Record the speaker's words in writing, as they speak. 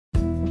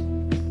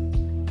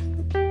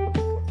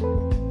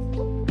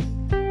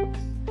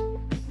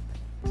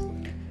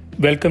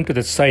Welcome to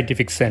the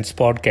Scientific Sense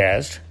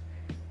podcast,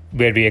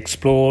 where we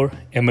explore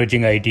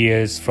emerging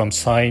ideas from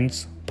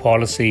science,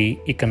 policy,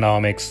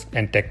 economics,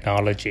 and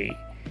technology.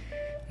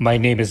 My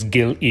name is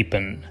Gill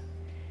Eapen.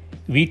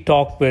 We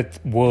talk with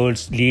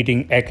world's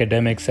leading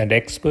academics and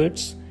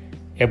experts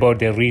about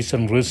their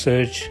recent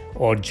research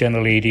or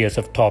general areas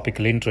of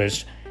topical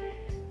interest.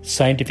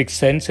 Scientific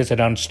Sense is an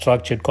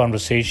unstructured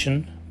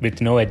conversation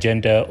with no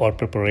agenda or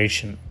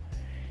preparation.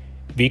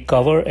 We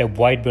cover a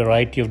wide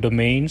variety of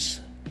domains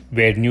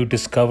where new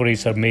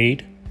discoveries are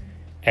made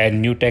and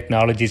new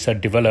technologies are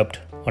developed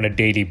on a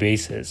daily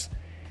basis.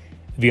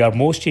 We are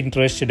most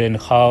interested in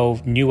how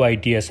new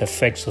ideas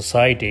affect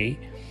society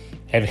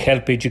and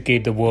help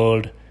educate the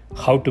world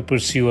how to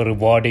pursue a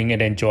rewarding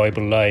and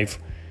enjoyable life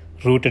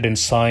rooted in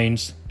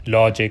science,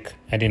 logic,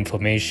 and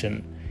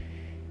information.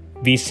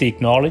 We seek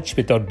knowledge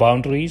without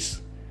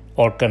boundaries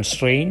or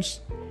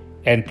constraints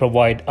and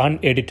provide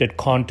unedited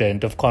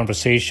content of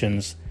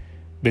conversations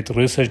with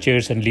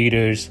researchers and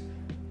leaders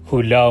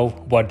who love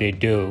what they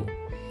do.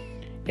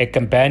 A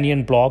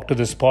companion blog to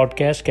this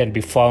podcast can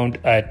be found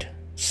at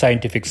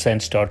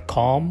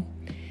scientificsense.com,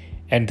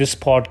 and this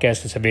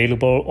podcast is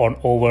available on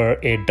over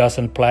a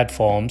dozen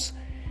platforms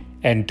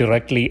and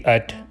directly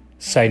at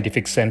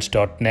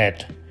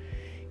scientificsense.net.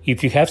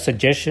 If you have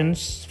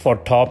suggestions for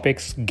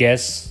topics,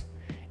 guests,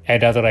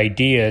 and other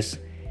ideas,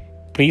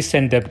 please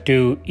send them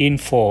to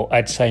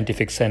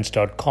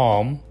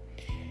info@scientificsense.com,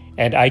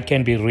 and I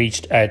can be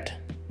reached at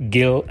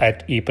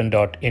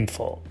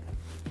gill@eapen.info.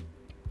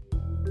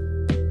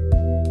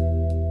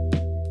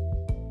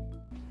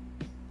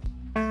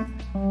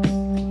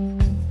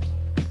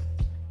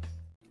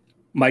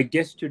 My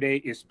guest today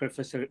is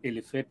Professor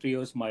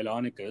Eleftherios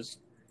Mylonakis,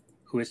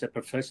 who is a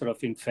professor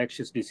of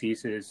infectious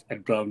diseases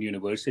at Brown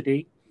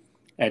University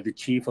and the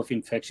chief of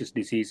infectious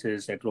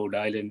diseases at Rhode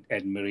Island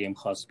and Miriam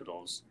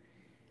hospitals.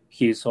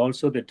 He is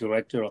also the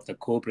director of the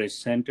COBRE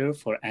Center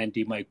for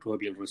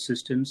Antimicrobial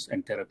Resistance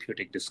and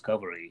Therapeutic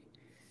Discovery.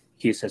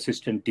 He is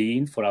assistant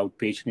dean for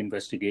outpatient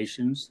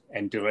investigations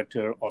and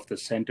director of the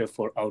Center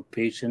for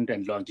Outpatient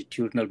and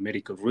Longitudinal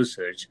Medical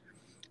Research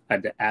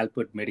at the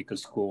Alpert Medical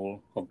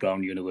School of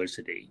Brown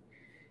University,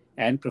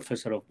 and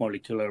professor of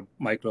molecular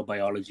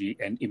microbiology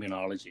and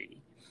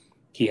immunology.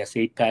 He has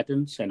 8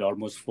 patents and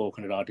almost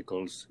 400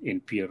 articles in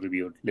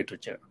peer-reviewed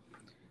literature.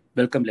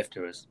 Welcome,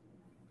 Eleftherios.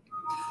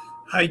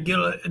 Hi,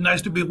 Gill.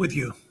 Nice to be with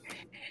you.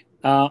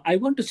 I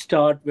want to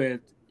start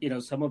with,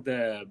 some of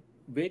the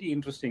very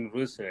interesting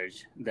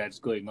research that's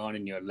going on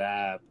in your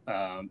lab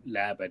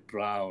at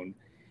Brown,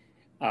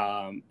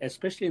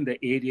 especially in the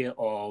area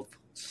of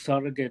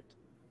surrogate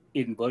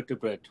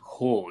invertebrate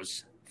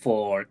hosts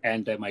for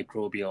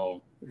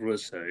antimicrobial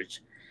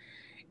research.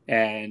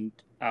 And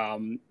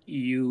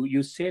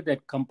you say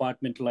that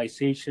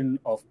compartmentalization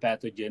of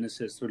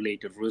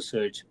pathogenesis-related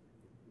research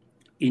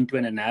into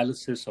an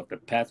analysis of the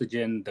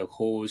pathogen, the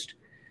host,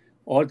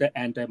 or the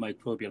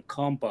antimicrobial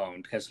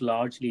compound has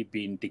largely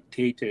been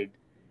dictated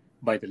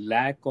by the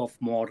lack of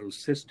model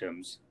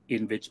systems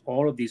in which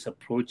all of these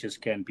approaches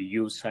can be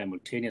used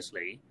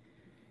simultaneously,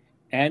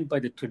 and by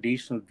the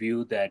traditional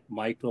view that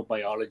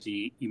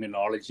microbiology,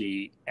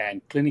 immunology,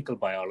 and clinical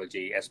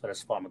biology, as well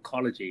as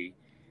pharmacology,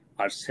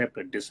 are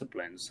separate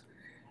disciplines.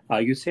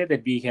 You say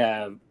that we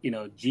have,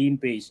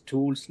 gene-based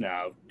tools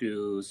now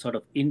to sort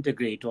of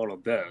integrate all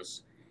of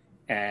this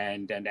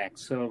and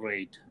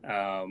accelerate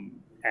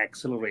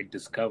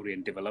discovery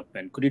and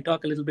development. Could you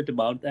talk a little bit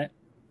about that?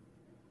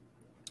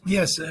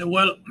 Yes.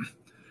 Well,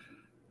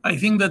 I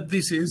think that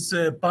this is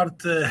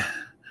part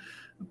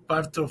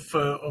of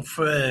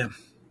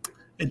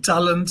a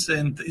challenge,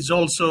 and is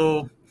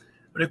also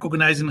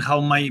recognizing how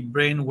my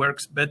brain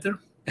works better.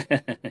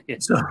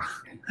 Yes.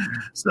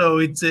 So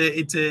it's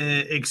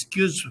a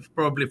excuse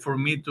probably for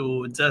me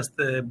to just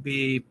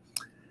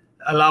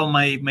allow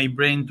my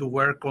brain to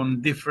work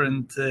on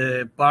different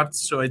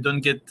parts, so I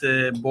don't get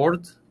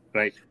bored.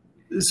 Right.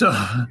 So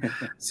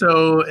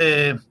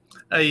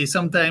I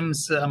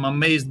sometimes am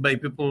amazed by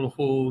people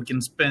who can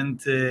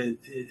spend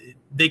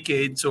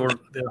decades or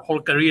their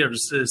whole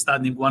careers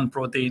studying one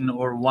protein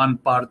or one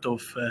part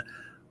of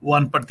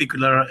one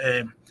particular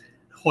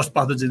host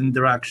pathogen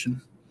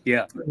interaction.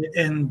 Yeah.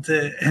 And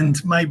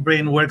my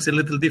brain works a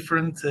little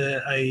different.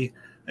 I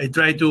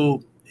try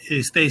to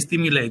stay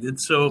stimulated.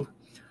 So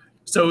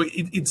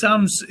it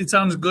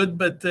sounds good,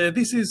 but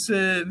this is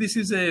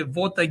a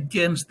vote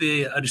against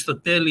the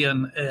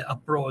Aristotelian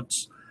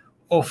approach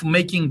of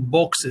making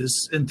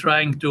boxes and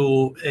trying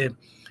to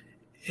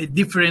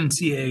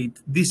differentiate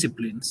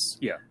disciplines.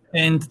 Yeah.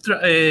 And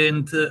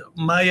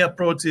my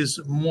approach is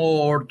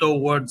more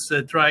towards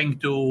trying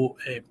to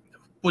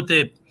put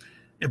a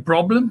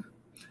problem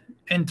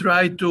and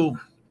try to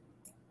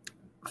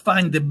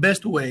find the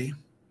best way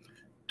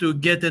to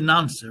get an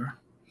answer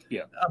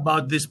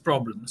about this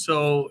problem.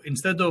 So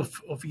instead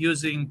of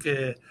using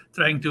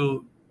trying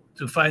to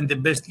find the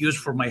best use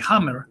for my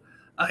hammer,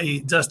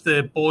 I just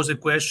pose a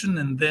question,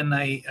 and then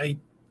I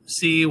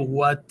see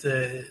what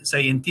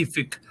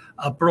scientific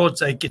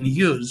approach I can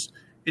use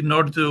in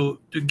order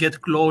to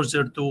get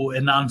closer to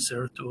an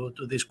answer to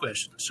this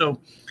question.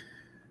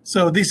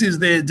 So this is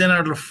the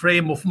general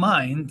frame of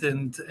mind,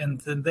 and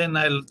then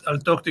I'll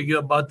talk to you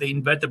about the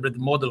invertebrate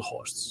model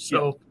hosts.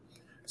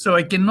 So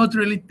I cannot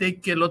really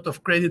take a lot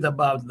of credit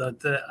about that.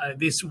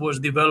 This was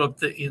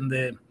developed in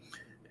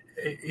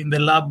the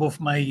lab of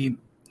my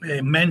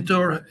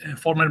mentor,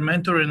 former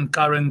mentor and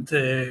current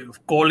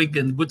colleague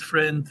and good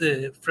friend,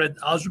 Fred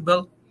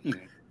Azubel,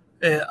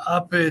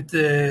 up at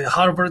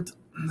Harvard,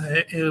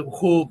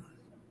 who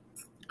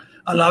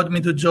allowed me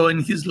to join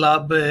his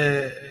lab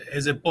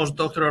as a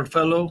postdoctoral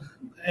fellow.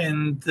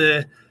 And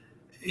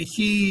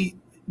he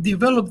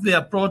developed the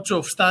approach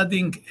of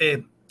studying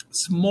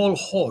small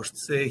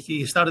hosts.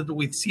 He started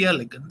with C.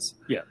 elegans.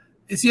 Yeah.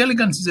 C.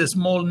 elegans is a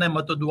small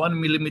nematode, 1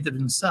 millimeter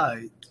in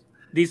size.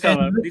 These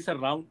are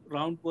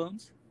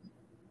roundworms?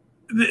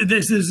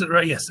 This is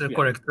right. Yes,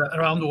 correct.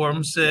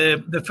 Roundworms.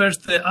 The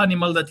first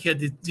animal that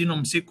had its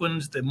genome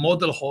sequenced, the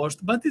model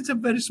host, but it's a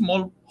very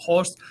small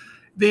host.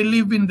 They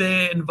live in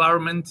the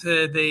environment.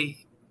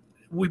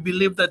 We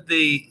believe that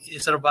they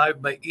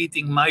survive by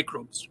eating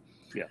microbes.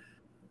 Yeah.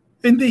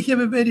 And they have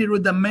a very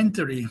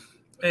rudimentary,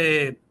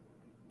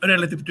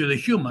 relative to the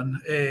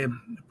human,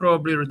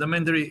 probably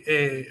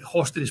rudimentary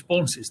host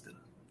response system.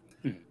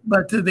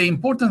 But the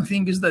important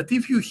thing is that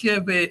if you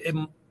have a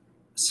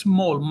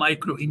small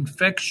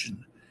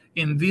micro-infection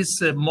in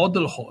this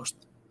model host,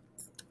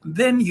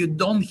 then you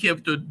don't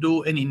have to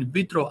do an in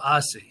vitro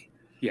assay.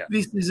 Yeah.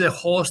 This is a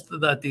host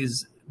that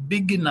is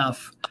big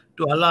enough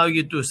to allow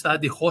you to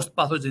study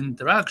host-pathogen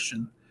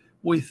interaction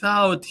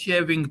without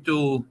having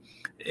to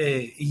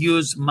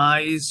use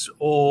mice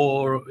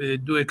or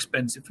do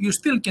expensive. You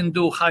still can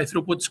do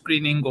high-throughput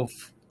screening of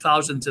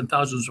thousands and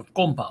thousands of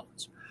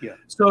compounds. Yeah.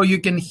 So you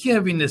can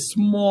have in a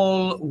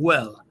small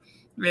well,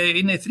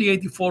 in a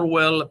 384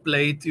 well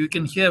plate, you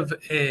can have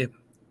a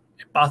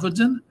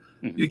pathogen,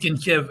 you can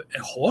have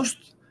a host,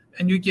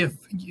 and you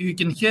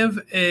can have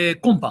a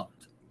compound,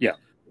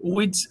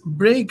 which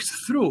breaks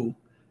through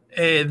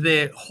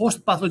the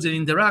host pathogen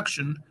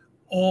interaction,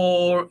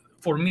 or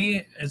for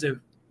me as a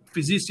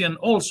physician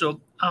also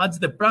adds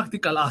the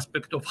practical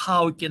aspect of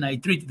how can I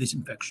treat this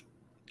infection.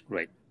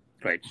 Right.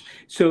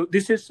 So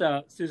this is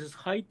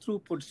high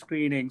throughput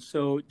screening.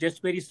 So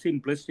just very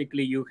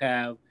simplistically, you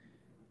have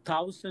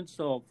thousands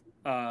of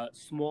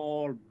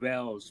small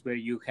wells where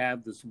you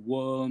have these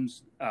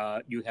worms,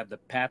 you have the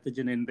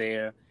pathogen in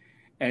there,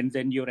 and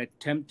then you're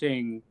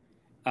attempting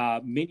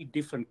many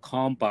different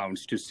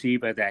compounds to see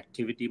where the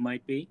activity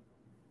might be.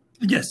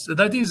 Yes,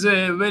 that is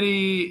a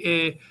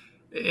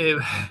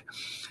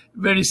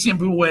very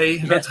simple way.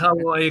 That's how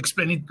I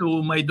explain it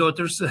to my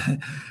daughters,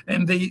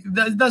 and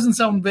that doesn't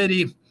sound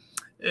very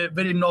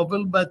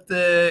novel, but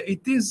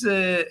it is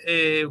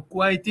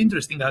quite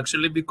interesting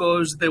actually,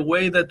 because the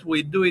way that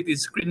we do it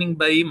is screening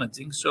by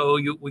imaging. So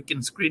we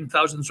can screen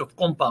thousands of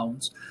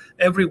compounds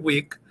every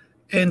week,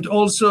 and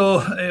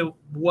also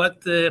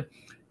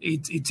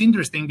it's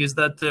interesting is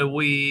that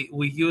we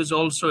use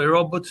also a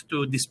robot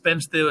to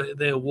dispense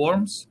the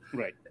worms,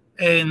 right?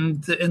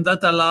 And that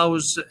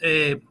allows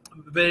a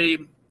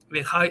very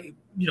high,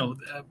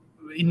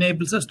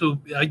 enables us to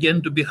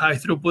be high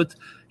throughput,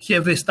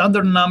 have a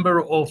standard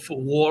number of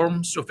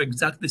worms of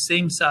exactly the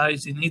same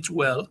size in each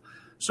well.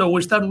 So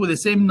we start with the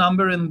same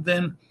number, and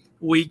then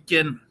we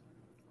can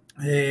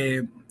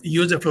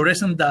use a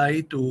fluorescent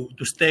dye to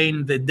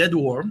stain the dead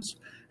worms.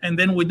 And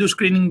then we do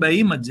screening by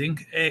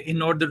imaging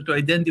in order to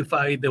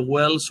identify the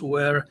wells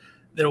where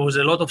there was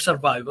a lot of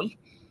survival.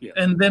 Yeah.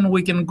 And then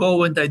we can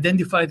go and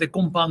identify the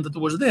compound that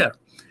was there.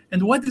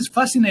 And what is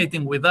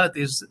fascinating with that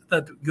is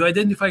that you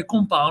identify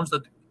compounds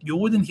that you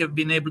wouldn't have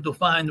been able to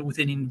find with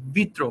an in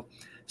vitro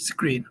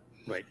screen.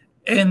 Right.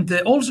 And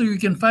also you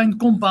can find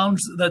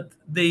compounds that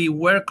they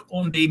work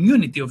on the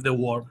immunity of the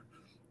worm.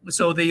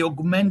 So they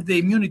augment the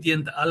immunity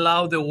and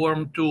allow the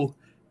worm to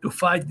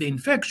fight the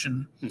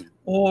infection,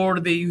 or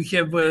you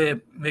have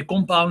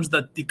compounds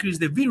that decrease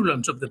the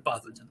virulence of the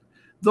pathogen.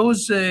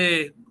 Those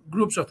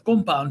groups of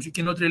compounds you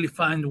cannot really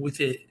find with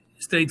a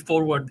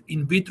straightforward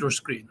in vitro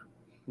screen.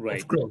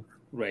 Right.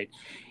 Right.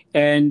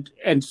 And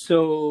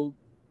so,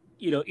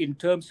 in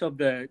terms of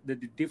the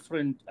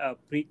different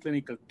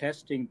preclinical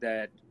testing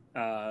that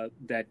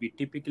we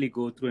typically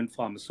go through in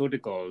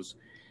pharmaceuticals,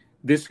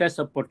 this has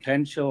a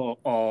potential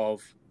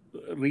of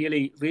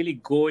really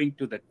going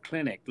to the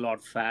clinic a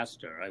lot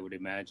faster, I would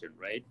imagine,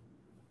 right?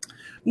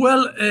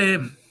 Well,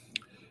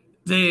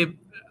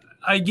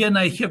 again,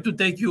 I have to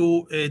take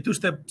you 2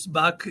 steps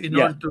back in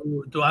order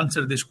to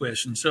answer this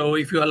question. So,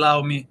 if you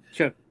allow me,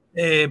 sure.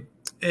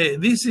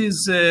 This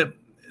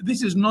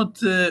is not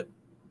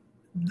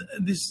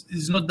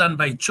done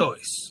by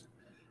choice.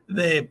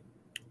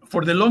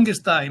 For the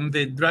longest time,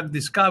 the drug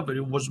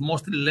discovery was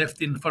mostly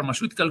left in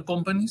pharmaceutical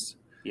companies,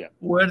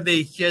 where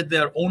they had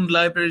their own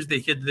libraries,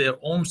 they had their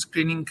own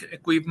screening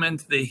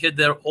equipment, they had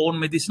their own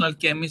medicinal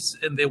chemists,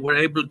 and they were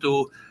able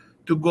to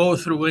go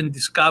through and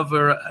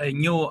discover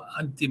new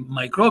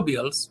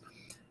antimicrobials.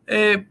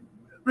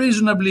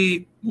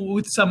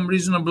 with some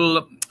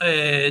reasonable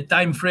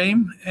time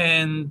frame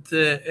and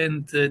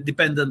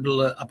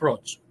dependable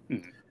approach.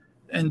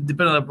 And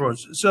dependent approach.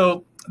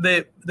 So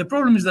the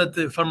problem is that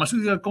the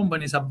pharmaceutical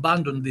companies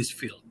abandon this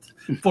field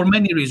for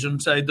many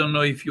reasons. I don't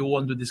know if you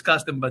want to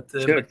discuss them, but,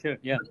 sure,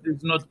 yeah. but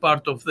it's not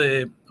part of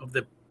the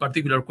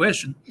particular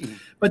question.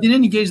 But in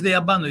any case, they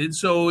abandoned it.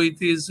 So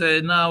it is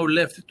now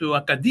left to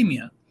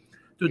academia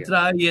to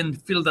try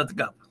and fill that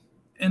gap.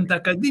 And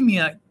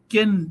academia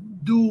can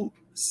do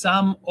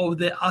some of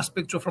the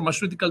aspects of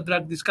pharmaceutical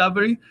drug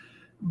discovery,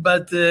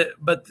 but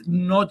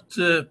not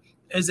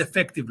as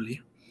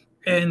effectively.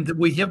 And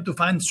we have to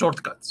find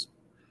shortcuts.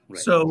 Right.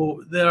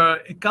 So there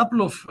are a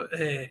couple of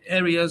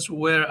areas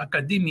where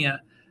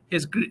academia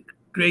has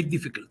great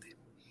difficulty.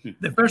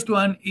 The first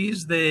one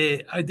is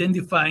the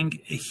identifying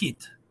a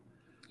hit.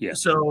 Yeah.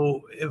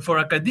 So for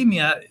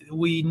academia,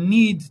 we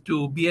need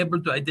to be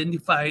able to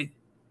identify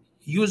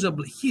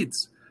usable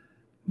hits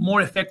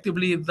more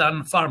effectively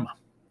than pharma,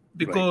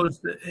 because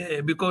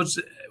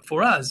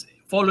for us,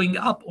 following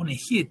up on a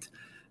hit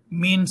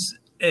means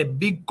a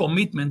big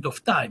commitment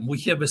of time. We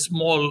have a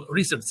small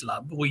research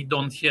lab. We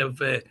don't have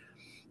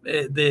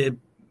the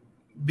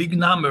big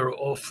number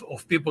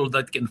of people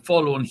that can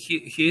follow on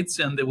hits,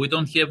 and we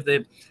don't have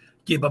the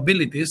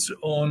capabilities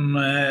on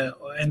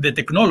and the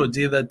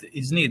technology that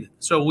is needed.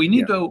 So we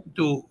need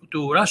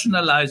to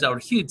rationalize our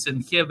hits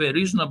and have a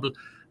reasonable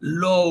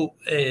low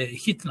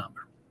hit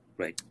number.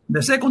 Right.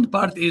 The second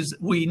part is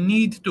we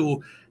need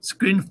to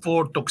screen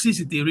for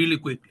toxicity really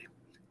quickly.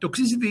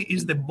 Toxicity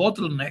is the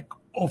bottleneck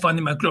of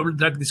antimicrobial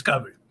drug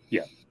discovery.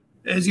 Yeah.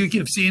 As you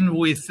have seen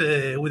with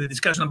the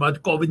discussion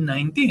about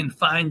COVID-19,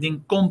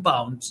 finding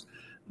compounds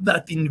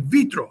that in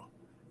vitro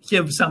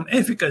have some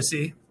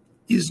efficacy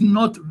is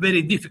not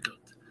very difficult.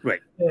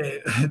 Right.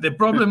 The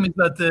problem is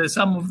that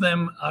some of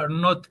them are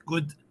not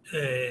good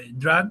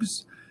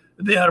drugs.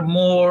 They are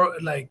more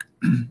like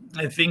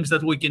things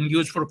that we can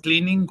use for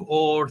cleaning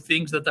or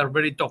things that are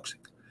very toxic.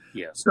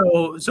 Yeah.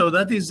 So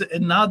that is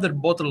another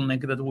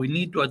bottleneck that we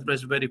need to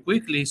address very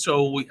quickly.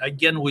 So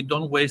we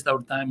don't waste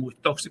our time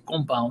with toxic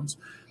compounds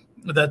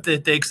that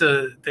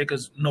take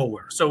us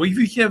nowhere. So if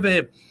you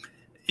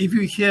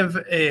have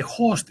a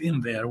host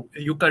in there, a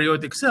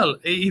eukaryotic cell,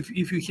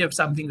 if you have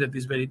something that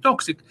is very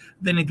toxic,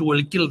 then it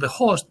will kill the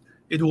host.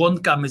 It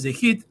won't come as a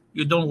hit.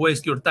 You don't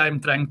waste your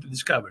time trying to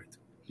discover it.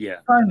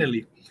 Yeah.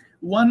 Finally,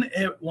 one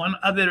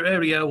other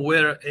area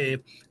where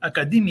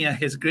academia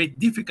has great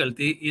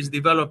difficulty is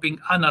developing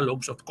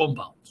analogs of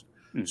compounds.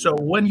 Mm-hmm. So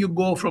when you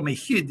go from a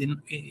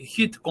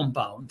hit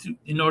compound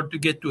in order to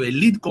get to a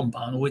lead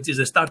compound, which is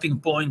a starting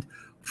point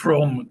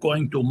from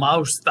going to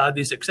mouse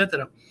studies,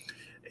 etc.,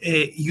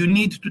 you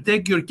need to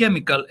take your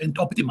chemical and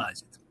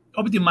optimize it.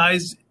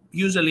 Optimize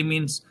usually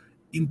means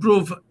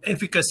improve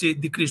efficacy,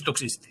 decrease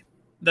toxicity.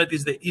 That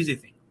is the easy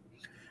thing.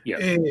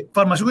 Yeah.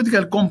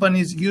 Pharmaceutical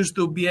companies used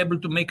to be able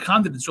to make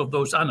hundreds of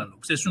those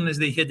analogs. As soon as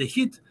they had a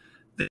hit,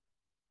 they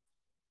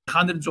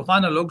hundreds of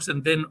analogs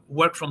and then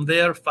work from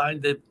there,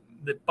 find the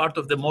part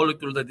of the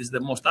molecule that is the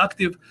most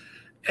active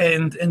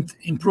and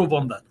improve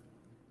on that.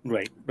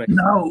 Right.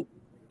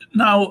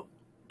 Now,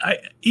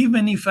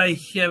 even if I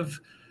have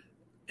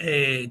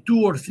 2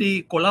 or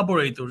 3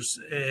 collaborators,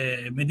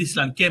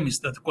 medicinal chemists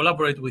that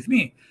collaborate with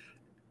me,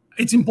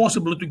 it's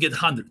impossible to get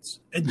hundreds.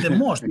 At the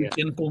most, we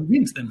can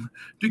convince them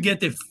to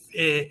get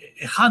a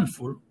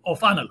handful of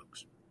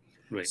analogs.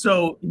 Right.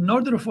 So in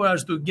order for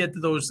us to get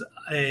those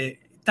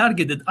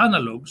targeted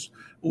analogs,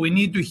 we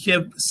need to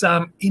have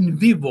some in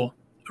vivo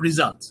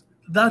results.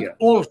 That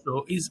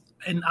also is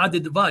an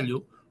added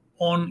value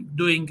on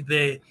doing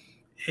the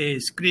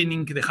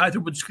screening, the high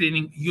throughput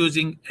screening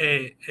using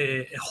a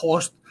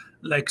host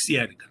like C.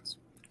 elegans.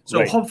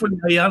 So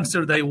hopefully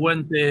I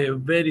went a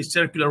very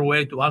circular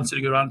way to answer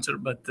your answer,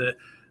 but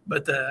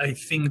I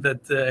think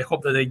that I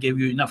hope that I gave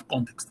you enough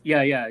context.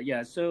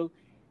 Yeah. So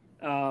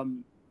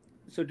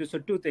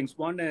 2 things.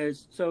 One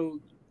is,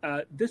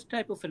 this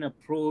type of an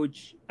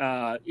approach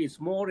is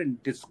more in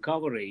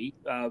discovery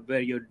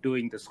where you're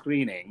doing the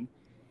screening.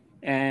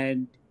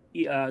 And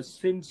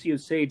since you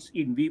say it's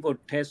in vivo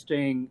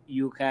testing,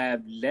 you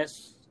have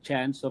less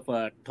chance of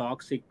a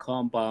toxic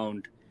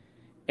compound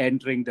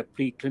entering the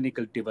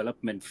preclinical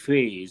development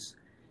phase.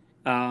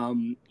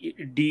 Do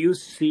you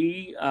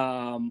see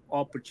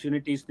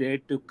opportunities there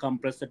to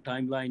compress the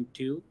timeline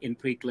too in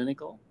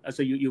preclinical?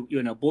 So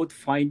you know, both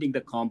finding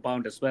the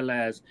compound as well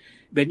as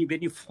when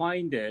you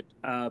find it,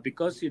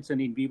 because it's an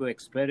in vivo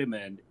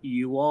experiment,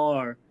 you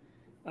are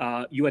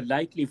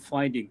likely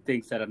finding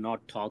things that are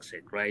not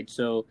toxic, right?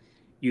 So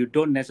you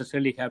don't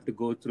necessarily have to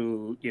go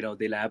through, the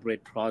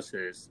elaborate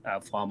process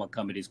pharma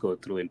companies go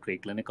through in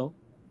preclinical.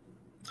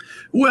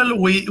 Well,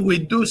 we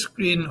do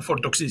screen for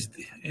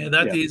toxicity.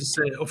 That is,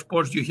 of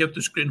course, you have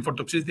to screen for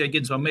toxicity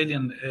against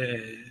mammalian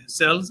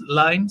cells,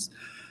 lines,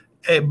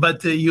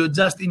 but you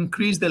just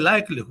increase the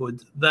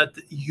likelihood that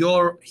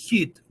your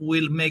hit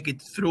will make it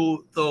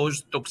through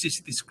those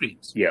toxicity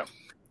screens. Yeah.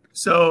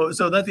 So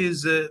that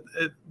is,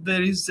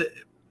 there is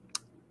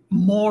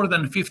more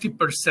than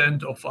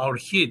 50% of our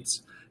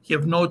hits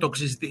have no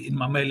toxicity in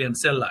mammalian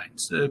cell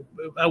lines.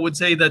 I would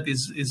say that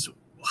is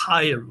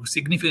higher,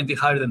 significantly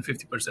higher than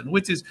 50%,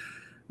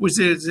 which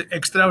is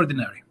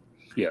extraordinary.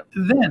 Yeah.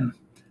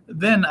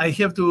 Then I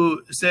have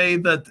to say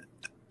that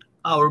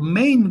our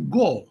main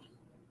goal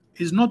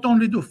is not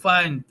only to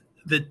find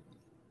the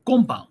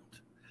compound.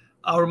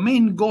 Our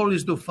main goal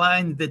is to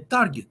find the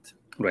target.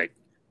 Right.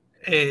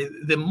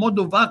 The mode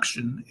of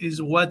action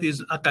is what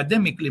is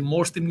academically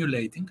more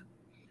stimulating.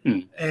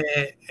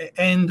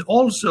 And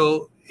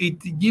also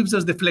it gives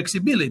us the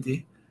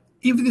flexibility.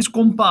 If this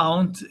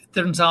compound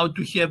turns out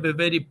to have a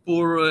very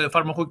poor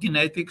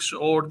pharmacokinetics,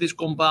 or this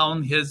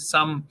compound has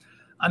some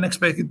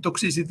unexpected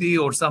toxicity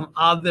or some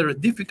other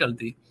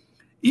difficulty,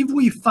 if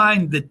we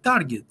find the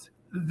target,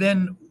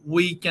 then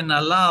we can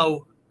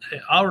allow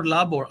our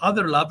lab or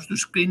other labs to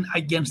screen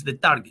against the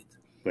target.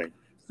 Right.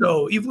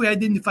 So if we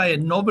identify a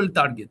novel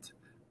target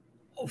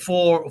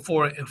for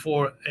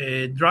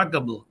a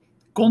druggable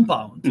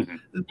compound,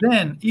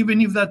 then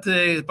even if that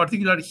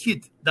particular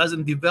hit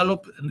doesn't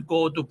develop and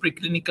go to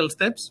preclinical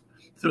steps,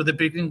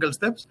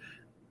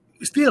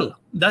 still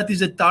that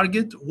is a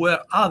target where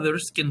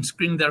others can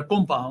screen their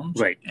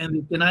compounds, right,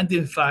 and can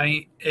identify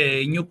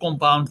new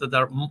compounds that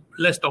are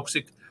less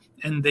toxic,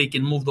 and they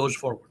can move those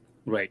forward.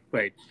 Right.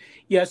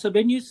 Yeah, so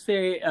when you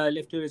say,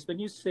 Eleftherios, when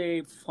you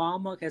say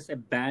pharma has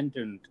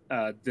abandoned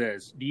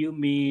this, do you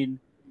mean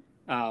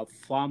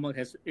pharma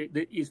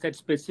is that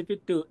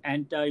specific to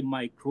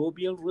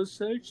antimicrobial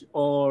research,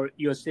 or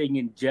you're saying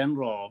in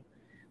general,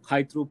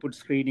 high throughput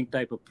screening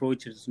type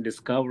approaches in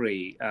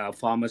discovery,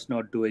 pharma's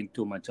not doing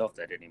too much of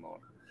that anymore?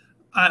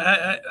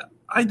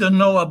 I don't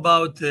know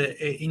about,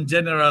 in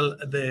general,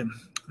 the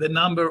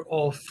number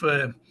of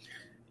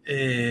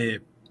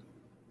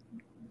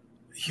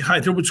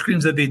high throughput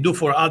screens that they do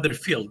for other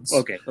fields.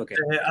 Okay.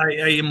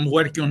 I am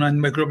working on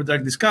microbial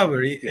drug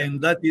discovery, and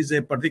that is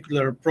a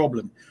particular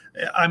problem.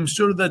 I'm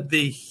sure that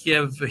they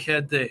have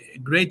had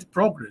great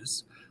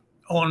progress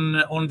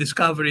on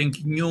discovering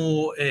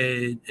new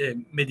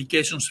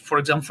medications, for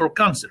example, for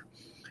cancer.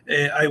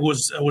 I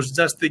was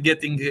just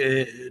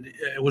I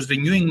was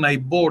renewing my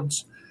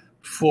boards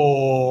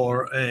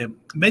for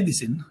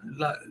medicine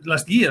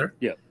last year,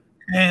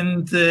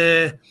 and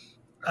there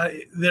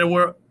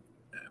were,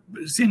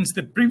 since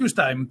the previous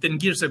time, 10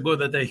 years ago,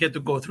 that I had to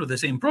go through the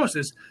same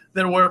process,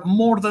 there were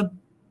more than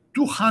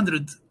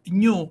 200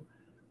 new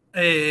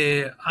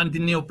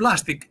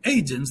antineoplastic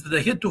agents that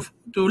I had to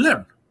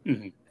learn.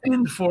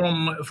 And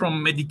from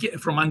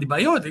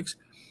antibiotics,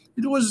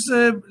 it was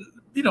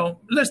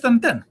less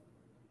than 10.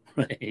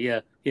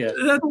 Yeah.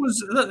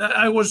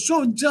 I was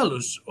so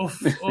jealous of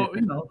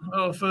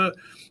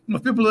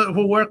people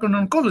who work on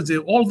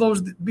oncology, all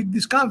those big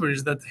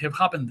discoveries that have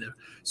happened there.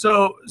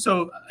 So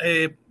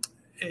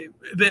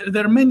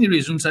there are many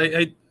reasons.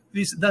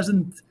 This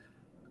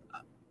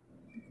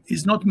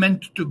is not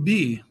meant to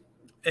be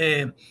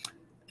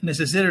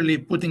necessarily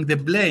putting the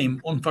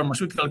blame on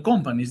pharmaceutical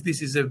companies.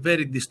 This is a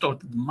very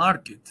distorted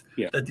market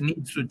that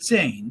needs to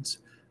change.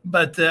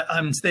 But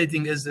I'm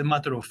stating as a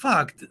matter of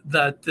fact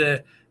that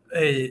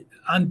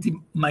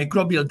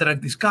antimicrobial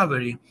drug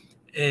discovery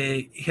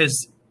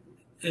has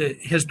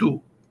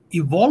to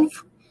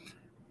evolve,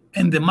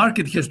 and the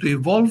market has to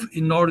evolve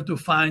in order to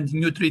find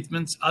new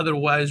treatments.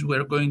 Otherwise,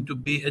 we're going to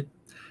be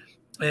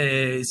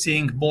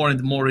seeing more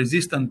and more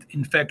resistant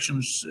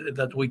infections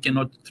that we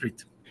cannot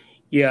treat.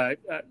 Yeah,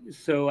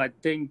 so I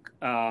think,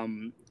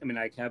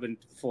 I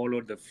haven't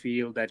followed the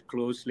field that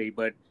closely,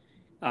 but,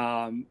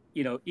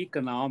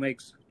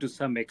 economics to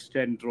some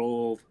extent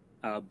drove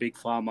big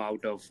pharma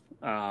out of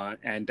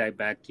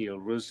antibacterial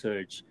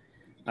research,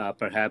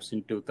 perhaps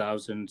in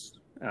 2000s,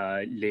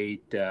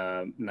 late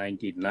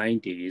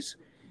 1990s.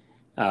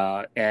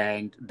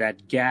 And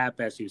that gap,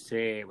 as you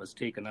say, was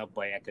taken up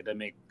by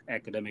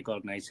academic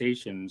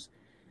organizations.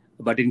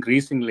 But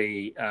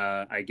increasingly,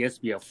 I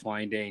guess we are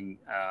finding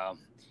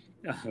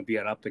we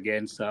are up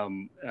against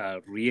some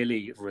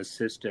really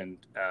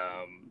resistant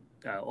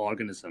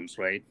organisms,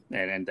 right?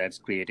 And that's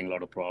creating a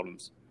lot of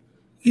problems.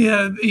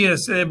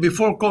 Yes.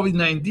 Before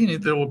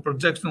COVID-19, there were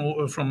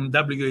projections from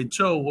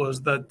WHO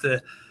was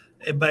that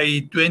by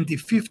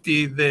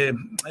 2050, the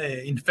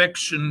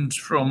infections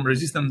from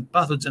resistant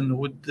pathogen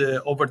would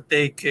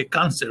overtake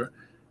cancer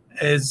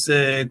as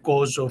a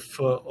cause of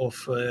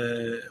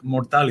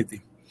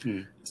mortality.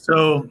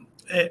 So,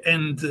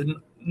 and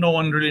no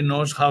one really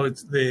knows how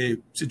the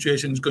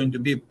situation is going to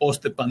be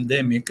post the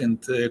pandemic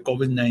and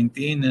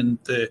COVID-19 and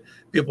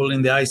people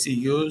in the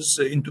ICUs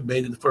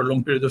intubated for a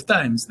long period of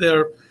time.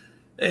 They're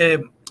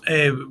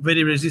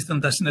very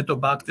resistant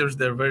Acinetobacters.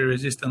 They're very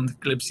resistant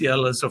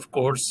Klebsiellas, of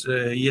course,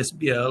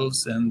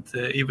 ESBLs, and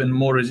even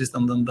more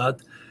resistant than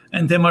that.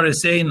 And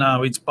MRSA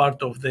now, it's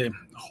part of the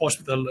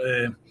hospital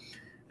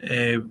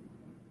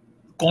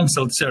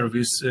consult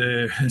service.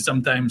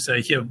 Sometimes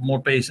I have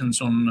more patients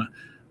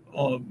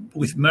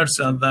with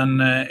MRSA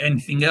than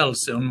anything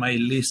else on my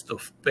list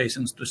of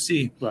patients to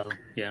see. Well,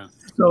 yeah.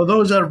 So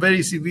those are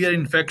very severe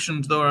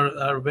infections. Those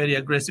are very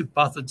aggressive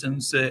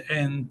pathogens,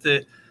 and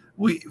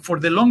for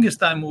the longest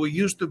time, we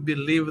used to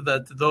believe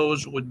that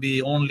those would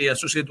be only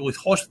associated with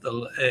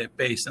hospital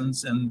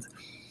patients and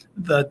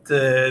that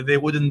they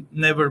wouldn't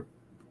never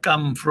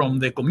come from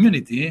the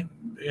community.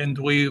 And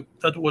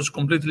that was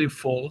completely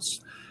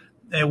false.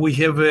 We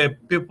have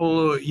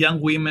people,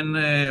 young women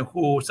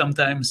who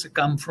sometimes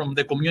come from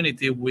the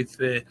community with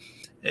a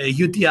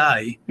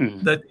UTI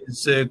that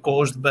is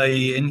caused by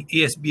an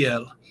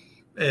ESBL,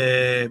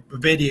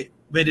 very,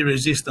 very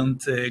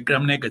resistant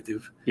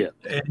gram-negative. Yeah.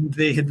 And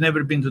they had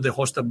never been to the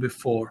hospital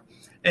before.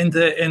 And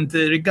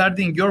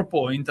regarding your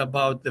point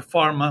about the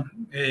pharma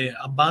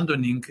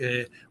abandoning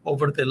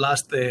over the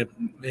last,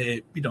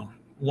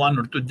 1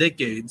 or 2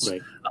 decades,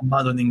 right,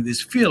 abandoning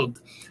this field,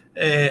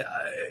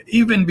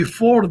 even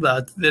before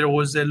that, there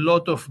was a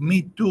lot of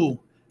Me Too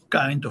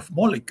kind of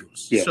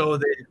molecules. Yeah. So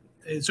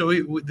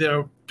there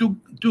are two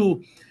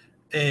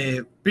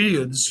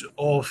periods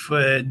of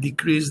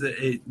decreased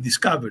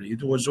discovery.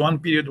 It was one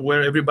period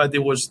where everybody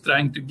was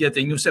trying to get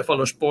a new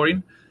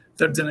cephalosporin,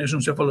 third generation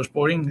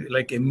cephalosporin,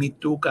 like a Me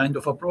Too kind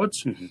of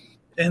approach. Mm-hmm.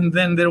 And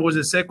then there was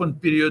a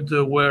second period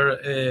where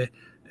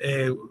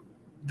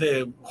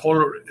the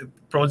whole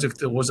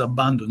project was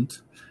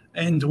abandoned.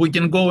 And we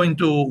can go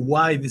into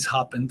why this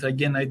happened.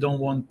 Again, I don't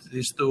want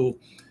this to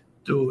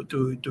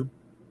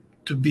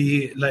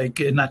be like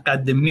an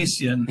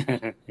academician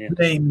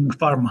playing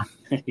pharma.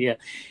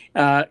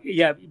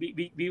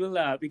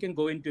 We can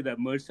go into the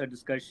MRSA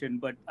discussion,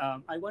 but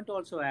I want to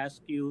also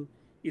ask you: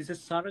 is a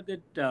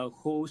surrogate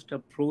host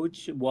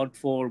approach what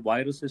for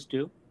viruses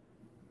too?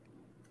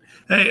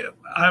 Hey,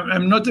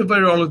 I'm not a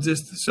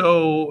virologist,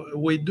 so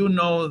we do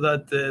know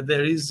that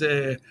there is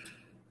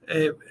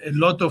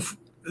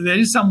there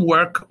is some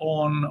work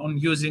on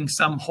using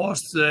some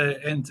hosts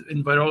and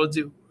in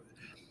virology.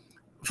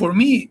 For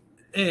me,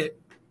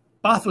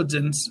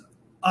 pathogens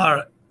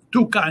are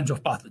two kinds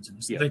of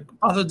pathogens. Yeah. The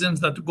pathogens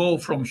that go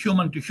from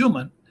human to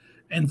human,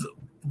 and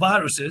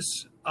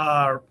viruses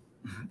are,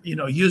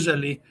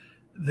 usually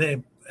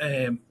the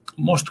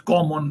most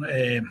common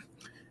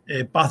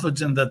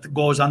pathogen that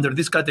goes under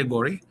this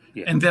category.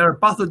 Yeah. And there are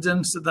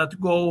pathogens that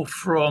go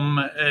from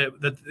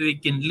that they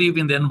can live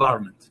in the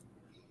environment.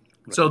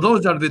 Right. So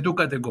those are the two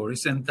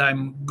categories, and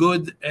I'm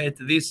good at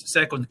this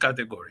second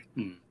category.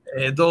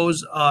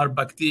 Those are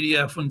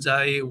bacteria,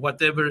 fungi,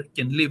 whatever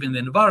can live in the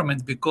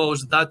environment,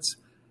 because that's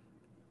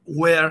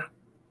where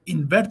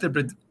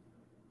invertebrate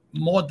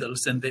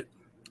models and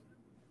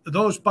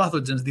those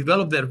pathogens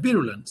develop their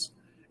virulence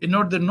in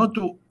order not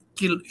to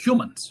kill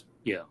humans.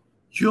 Yeah.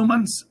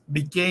 Humans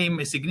became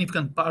a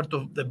significant part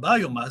of the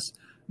biomass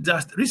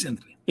just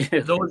recently.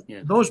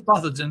 Those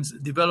pathogens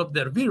develop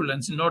their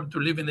virulence in order to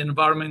live in the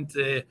environment,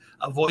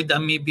 avoid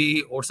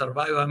amoebae or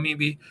survive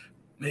amoebae,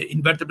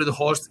 invertebrate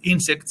hosts,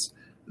 insects.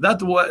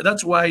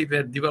 That's why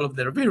they develop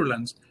their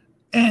virulence.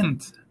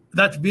 And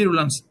that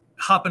virulence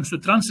happens to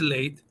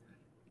translate,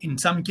 in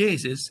some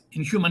cases,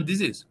 in human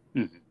disease.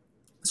 Mm-hmm.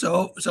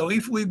 So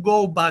if we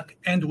go back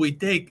and we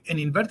take an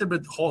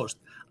invertebrate host,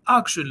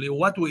 actually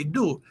what we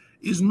do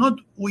is not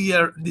we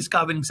are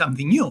discovering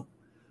something new.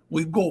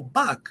 We go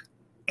back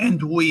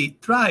and we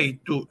try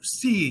to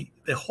see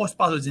the host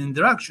pathogen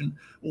interaction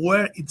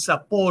where it's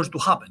supposed to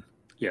happen.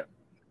 Yeah.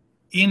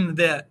 In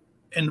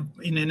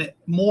a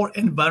more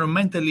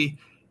environmentally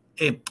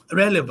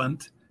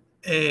relevant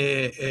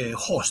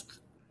host.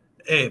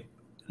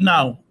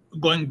 Now,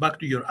 going back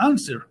to your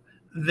answer,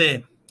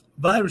 the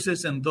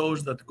viruses and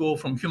those that go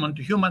from human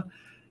to human,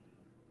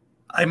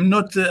 I'm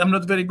not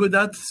very good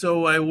at,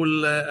 so I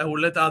will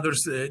let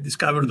others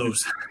discover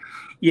those.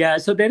 Yeah,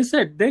 so there's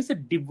a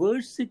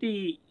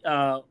diversity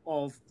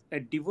of a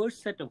diverse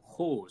set of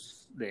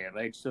hosts there,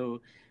 right?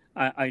 So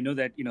I know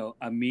that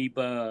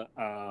amoeba,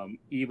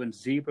 even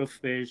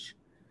zebrafish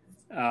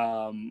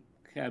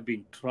have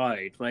been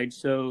tried, right?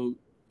 So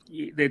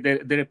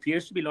there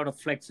appears to be a lot of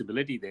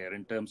flexibility there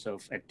in terms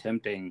of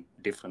attempting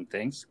different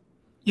things.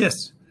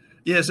 Yes.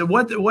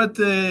 What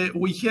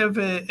we have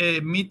a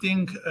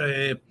meeting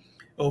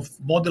of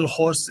model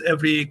hosts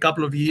every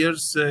couple of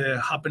years.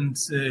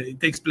 It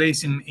takes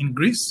place in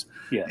Greece,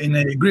 in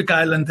a Greek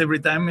island every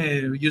time,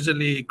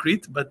 usually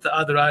Crete, but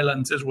other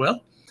islands as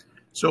well.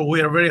 So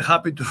we are very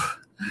happy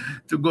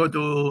to go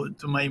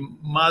to my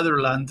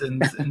motherland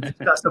and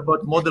discuss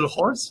about model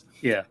hosts.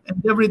 Yeah.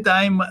 And every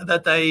time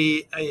that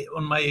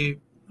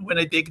when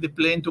I take the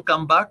plane to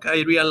come back,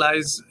 I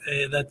realize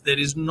that there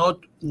is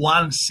not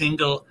one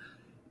single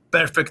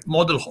perfect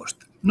model host.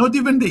 Not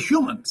even the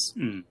humans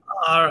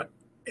are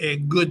a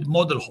good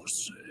model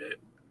host,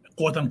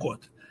 quote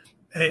unquote.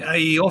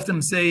 I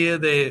often say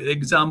the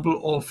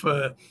example of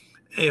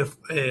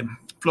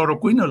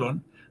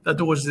fluoroquinolone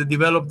that was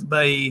developed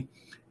by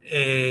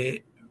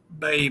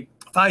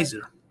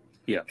Pfizer,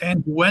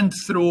 and went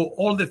through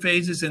all the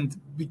phases and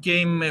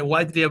became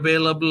widely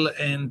available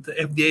and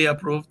FDA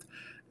approved,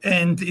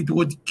 and it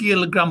would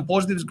kill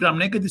gram-positives,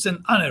 gram-negatives,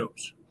 and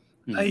anaerobes.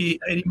 I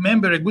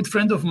remember a good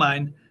friend of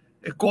mine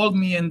called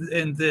me and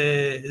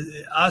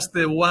asked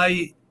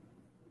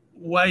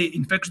why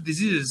infectious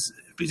diseases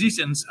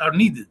physicians are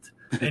needed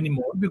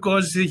anymore,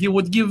 because he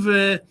would give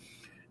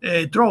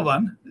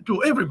Trovan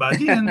to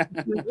everybody, and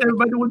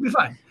everybody will be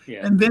fine.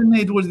 Yeah. And then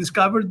it was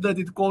discovered that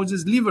it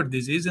causes liver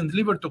disease and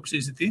liver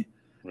toxicity,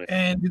 Right.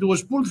 and it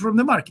was pulled from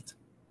the market.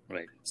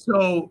 Right.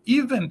 So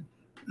even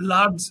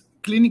large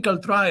clinical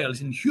trials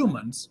in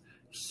humans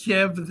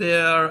have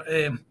their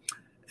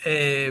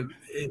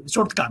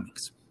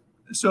shortcomings.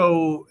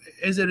 So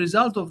as a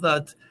result of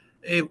that,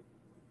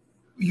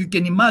 you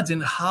can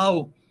imagine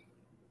how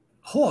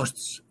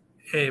hosts,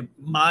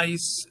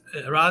 mice,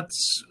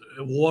 rats,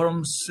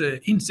 worms,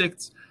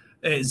 insects,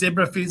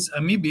 zebrafish,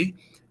 amoebae,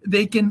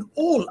 they can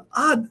all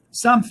add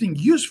something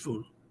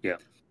useful. Yeah.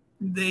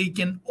 They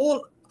can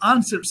all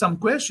answer some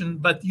question,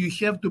 but you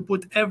have to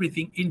put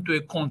everything into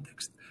a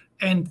context.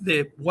 And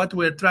what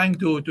we're trying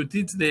to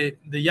teach the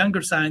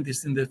younger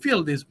scientists in the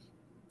field is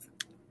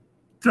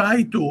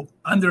try to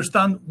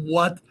understand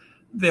what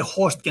the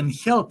host can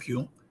help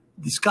you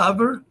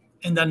discover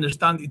and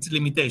understand its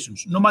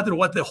limitations, no matter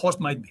what the host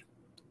might be.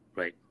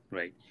 Right,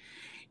 right.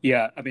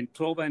 Yeah, I mean,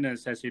 Trovan,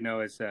 as you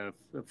know, is a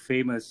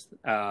famous,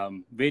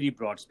 very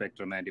broad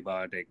spectrum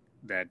antibiotic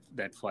that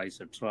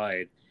Pfizer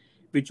tried,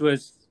 which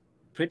was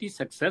pretty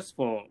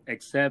successful,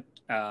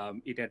 except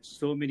it had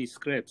so many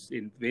scripts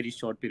in very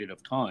short period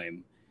of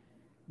time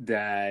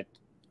that,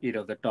 you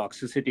know, the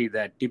toxicity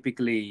that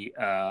typically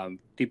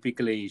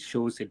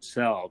shows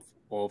itself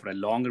over a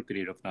longer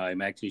period of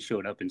time actually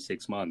showed up in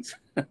 6 months.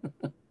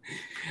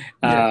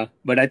 Yeah.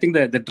 But I think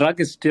that the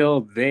drug is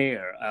still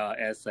there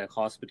as a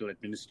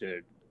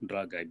hospital-administered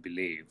drug, I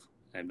believe.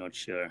 I'm not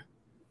sure.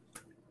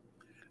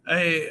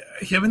 I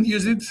haven't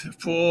used it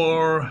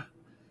for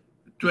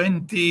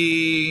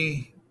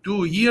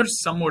 22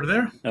 years, somewhere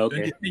there.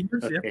 Okay. 23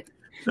 years, Okay. yeah.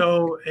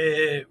 So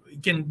it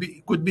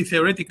could be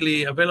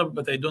theoretically available,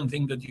 but I don't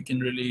think that you can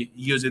really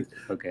use it.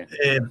 Okay.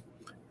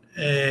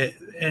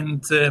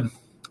 And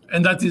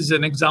that is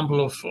an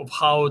example of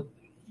how,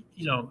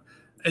 you know,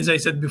 as I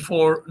said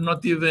before,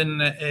 not even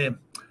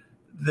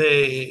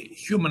the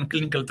human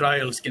clinical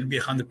trials can be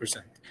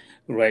 100%.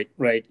 Right,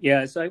 right.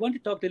 Yeah, so I want to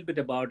talk a little bit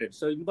about it.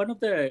 So in one of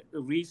the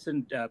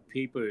recent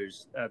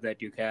papers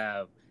that you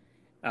have,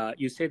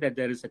 you say that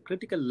there is a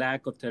critical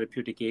lack of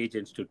therapeutic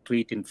agents to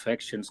treat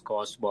infections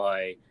caused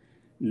by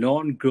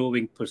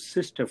non-growing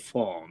persister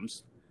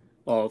forms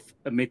of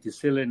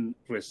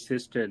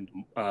methicillin-resistant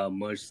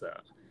MRSA.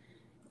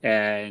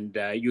 And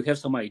you have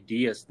some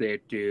ideas there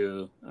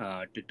to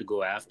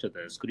go after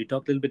this. Could you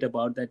talk a little bit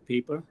about that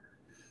paper?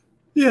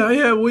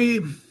 Yeah. We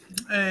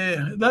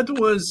that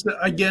was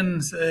again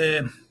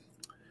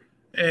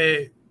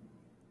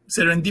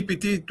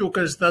serendipity took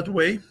us that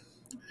way,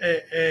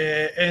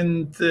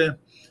 and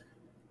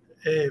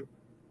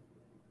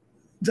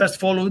just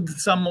followed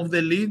some of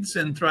the leads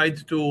and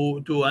tried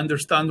to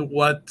understand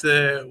what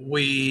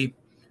we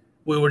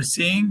were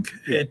seeing.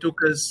 It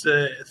took us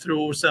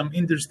through some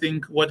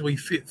interesting, what we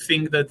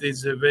think that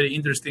is very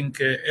interesting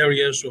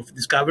areas of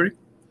discovery.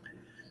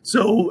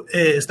 So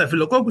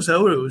Staphylococcus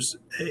aureus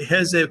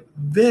has a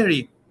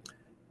very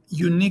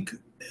unique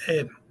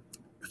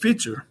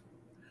feature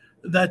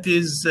that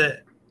is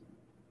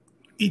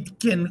it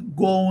can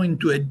go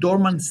into a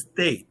dormant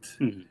state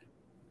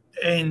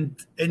and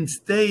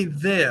stay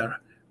there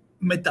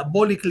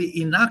metabolically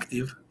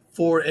inactive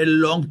for a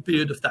long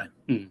period of time.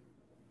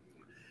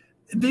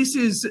 This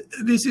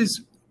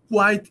is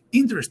quite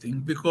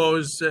interesting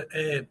because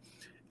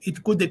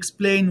it could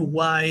explain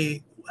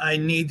why I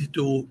need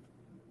to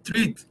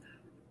treat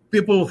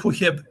people who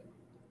have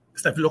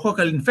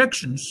staphylococcal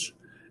infections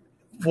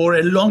for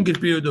a longer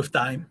period of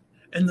time,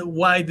 and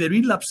why the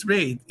relapse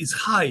rate is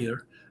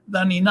higher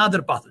than in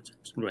other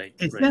pathogens. Right.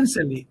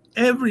 Essentially,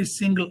 every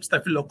single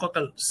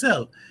staphylococcal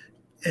cell,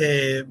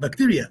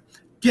 bacteria,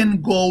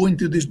 can go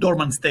into this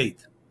dormant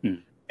state,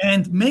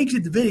 and makes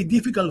it very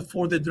difficult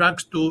for the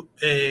drugs to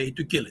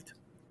kill it,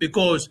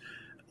 because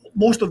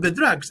most of the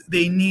drugs,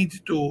 they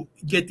need to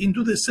get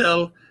into the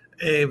cell,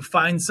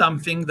 find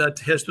something that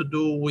has to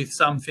do with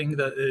something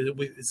that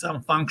with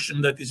some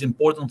function that is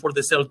important for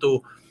the cell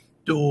to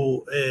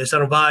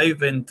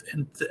survive and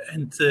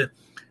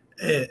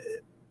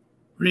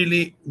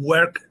really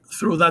work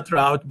through that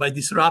route by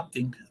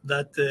disrupting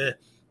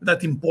that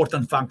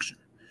important function.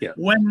 Yeah.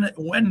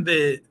 When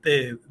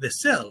the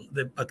cell,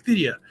 the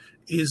bacteria,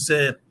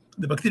 the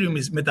bacterium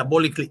is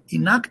metabolically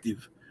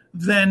inactive,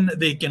 then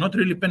they cannot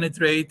really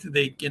penetrate.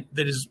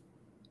 There is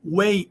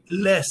way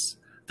less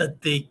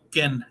that they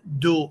can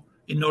do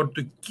in order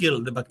to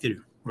kill the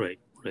bacterium. Right.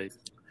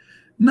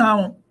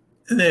 Now,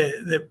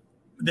 the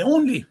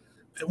only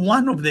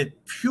one of the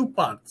few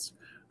parts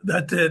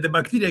that the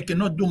bacteria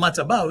cannot do much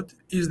about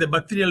is the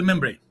bacterial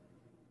membrane,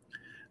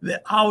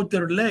 the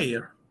outer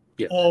layer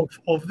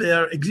of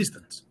their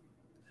existence.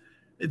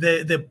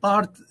 The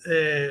part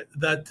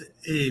that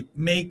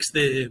makes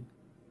the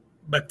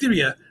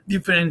bacteria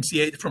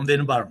differentiate from the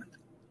environment.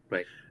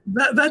 Right.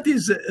 That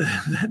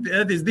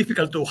is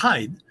difficult to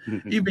hide,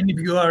 even if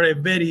you are a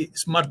very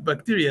smart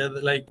bacteria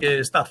like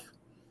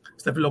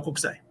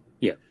Staphylococci.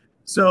 Yeah.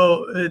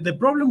 So the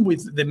problem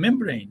with the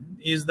membrane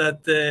is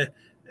that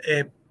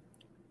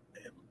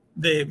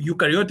the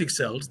eukaryotic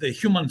cells, the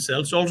human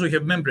cells, also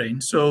have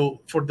membranes.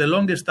 So for the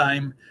longest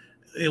time,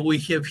 we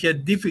have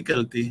had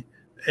difficulty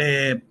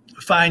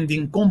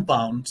finding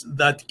compounds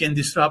that can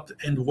disrupt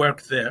and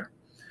work there,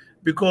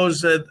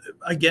 because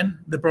again,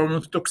 the problem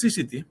of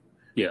toxicity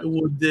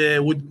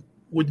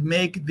would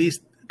make this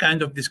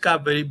kind of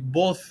discovery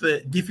both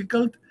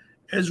difficult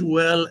as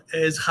well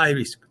as high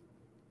risk.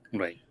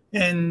 Right.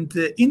 And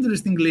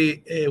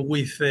interestingly,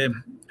 with a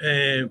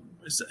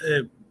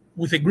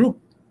group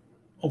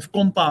of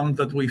compounds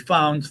that we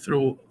found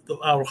through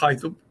our high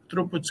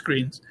throughput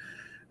screens,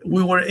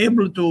 we were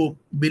able to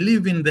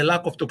believe in the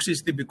lack of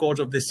toxicity because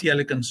of the C.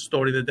 elegans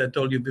story that I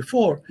told you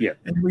before. Yeah.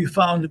 And we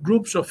found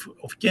groups of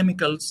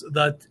chemicals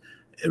that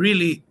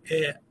really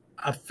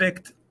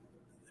affect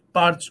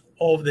parts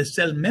of the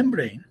cell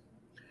membrane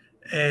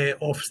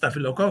of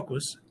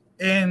Staphylococcus.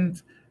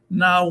 And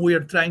now we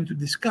are trying to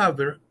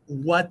discover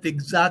what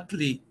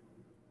exactly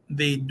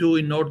they do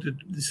in order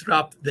to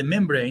disrupt the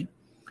membrane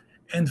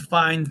and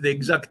find the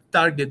exact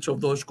targets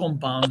of those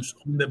compounds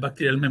on the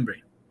bacterial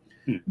membrane.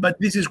 But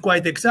this is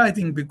quite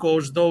exciting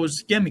because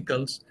those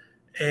chemicals,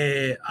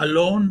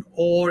 alone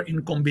or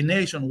in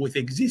combination with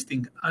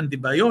existing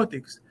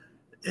antibiotics,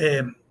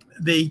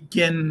 they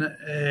can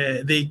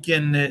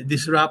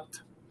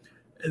disrupt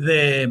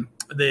the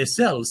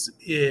cells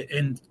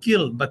and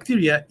kill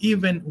bacteria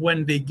even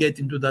when they get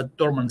into that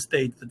dormant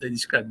state that I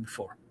described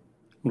before.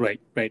 Right.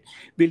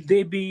 Will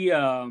they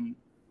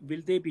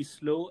be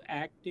slow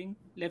acting,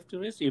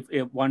 Eleftherios? If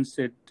once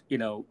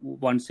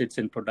it's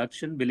in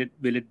production,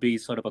 will it be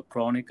sort of a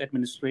chronic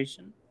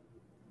administration?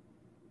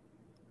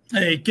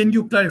 Can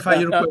you clarify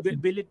your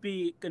question? Will it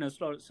be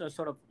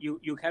sort of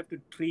you have to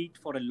treat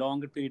for a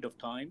longer period of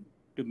time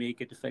to make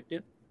it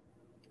effective?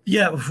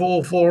 Yeah,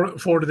 for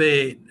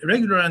the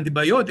regular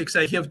antibiotics,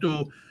 I have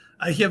to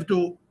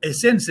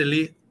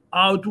essentially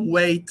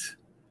outweigh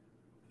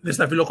the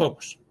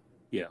Staphylococcus.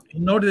 Yeah.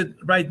 In order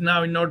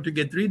to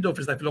get rid of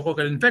a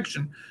staphylococcal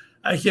infection,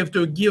 I have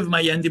to give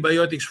my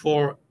antibiotics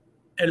for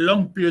a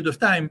long period of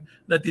time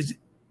that is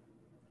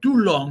too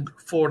long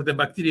for the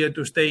bacteria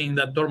to stay in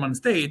that dormant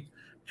state,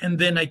 and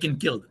then I can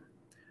kill them.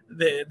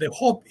 The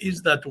hope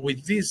is that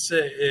with these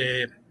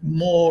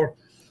more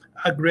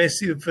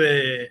aggressive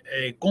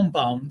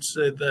compounds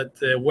that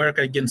work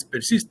against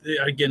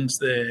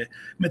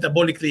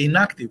metabolically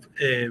inactive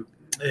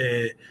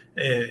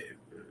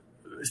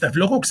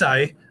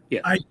staphylococci,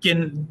 I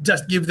can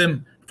just give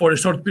them for a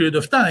short period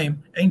of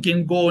time and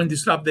can go and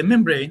disrupt the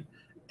membrane,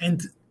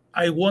 and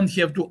I won't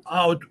have to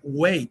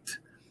outweigh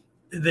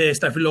the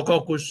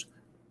staphylococcus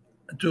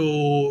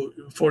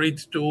for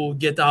it to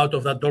get out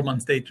of that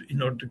dormant state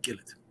in order to kill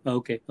it.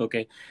 Okay.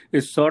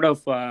 It's sort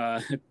of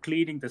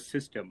cleaning the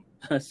system,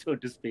 so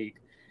to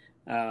speak.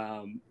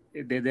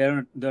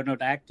 They're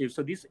not active.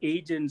 So these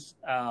agents,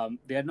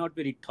 they are not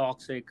very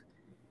toxic,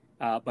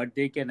 but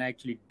they can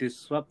actually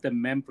disrupt the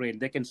membrane.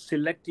 They can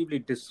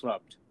selectively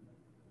disrupt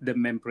the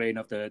membrane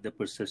of the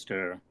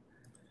persister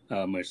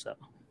MRSA.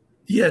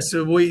 Yes,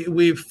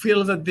 we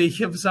feel that they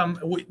have some.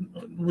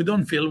 We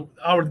don't feel,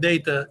 our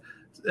data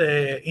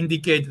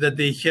indicate that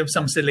they have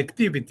some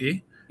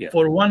selectivity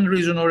for one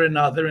reason or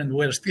another, and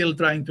we're still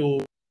trying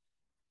to,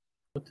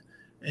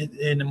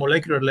 in a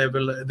molecular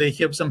level, they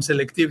have some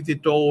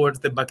selectivity towards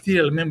the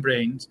bacterial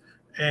membranes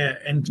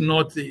and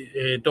not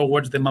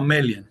towards the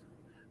mammalian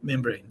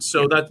membranes.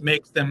 So that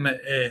makes them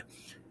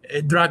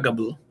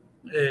druggable,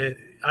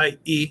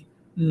 i.e.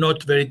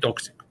 not very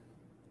toxic.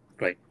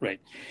 Right.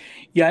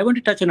 Yeah, I want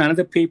to touch on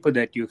another paper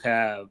that you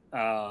have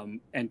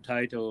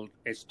entitled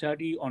A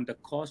Study on the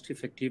Cost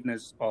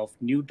Effectiveness of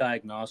New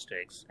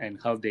Diagnostics and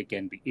How They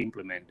Can Be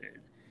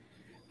Implemented,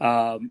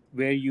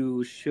 where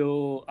you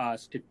show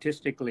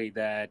statistically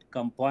that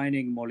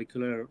combining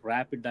molecular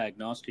rapid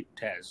diagnostic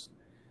tests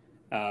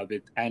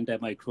with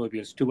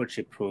antimicrobial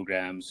stewardship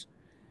programs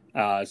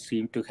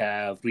seem to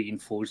have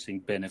reinforcing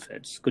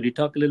benefits. Could you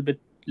talk a little bit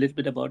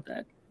about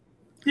that?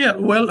 Yeah,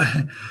 well,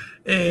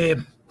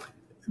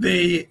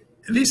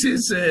 this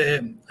is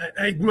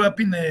I grew up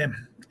in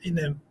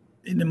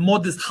a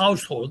modest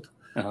household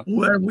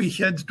where we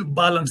had to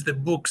balance the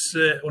books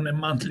on a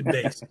monthly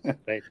basis.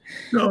 Right.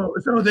 So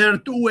there are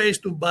two ways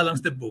to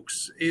balance the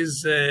books: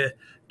 is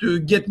to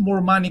get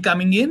more money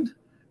coming in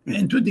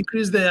and to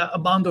decrease the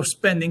amount of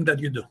spending that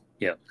you do.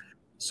 Yeah.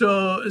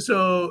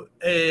 So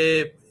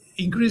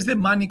increase the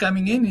money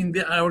coming in. In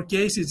our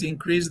case, is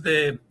increase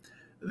the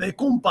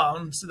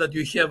compounds that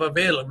you have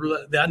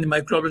available, the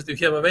antimicrobials that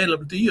you have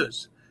available to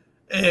use.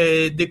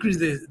 Decrease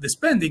the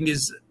spending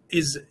is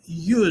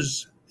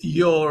use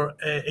your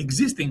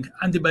existing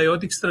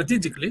antibiotics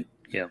strategically,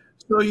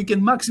 so you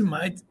can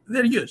maximize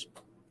their use.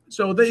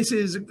 So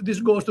this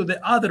goes to the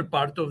other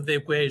part of the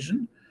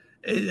equation,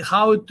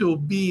 how to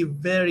be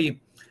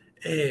very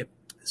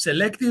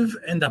selective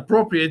and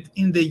appropriate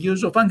in the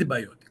use of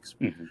antibiotics.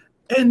 Mm-hmm.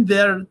 And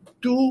there are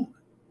two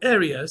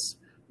areas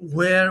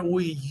where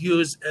we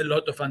use a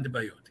lot of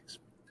antibiotics.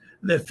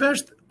 The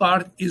first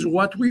part is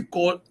what we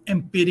call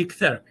empiric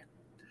therapy.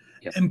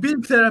 Yep.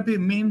 Empiric therapy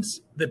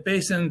means the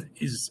patient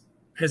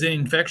has an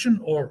infection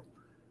or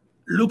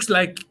looks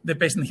like the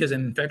patient has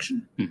an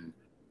infection,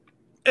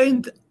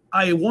 and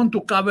I want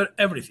to cover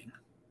everything.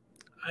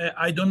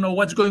 I don't know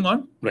what's going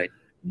on. Right.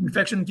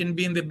 Infection can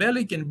be in the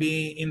belly, can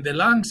be in the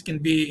lungs, can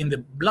be in the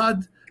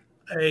blood.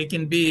 It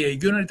can be a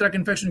urinary tract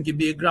infection, can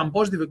be a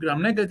gram-positive, a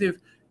gram-negative,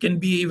 can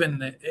be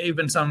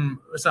even some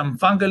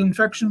fungal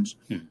infections.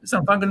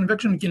 Some fungal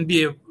infection can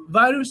be a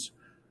virus.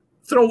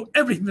 Throw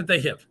everything that they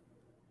have.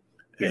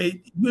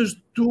 Use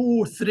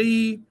 2,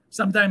 3,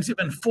 sometimes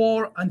even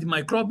 4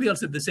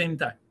 antimicrobials at the same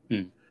time.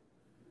 And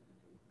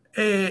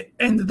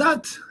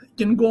that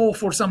can go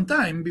for some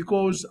time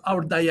because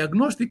our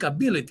diagnostic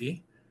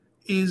ability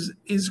is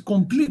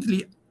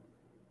completely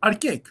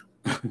archaic.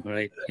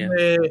 Right.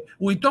 Yeah.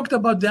 We talked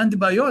about the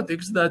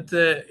antibiotics that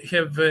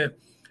have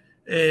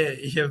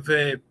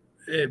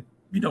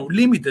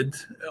limited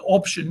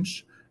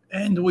options,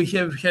 and we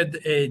have had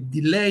a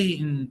delay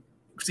in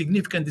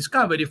significant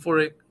discovery for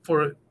a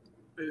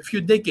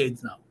few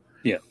decades now.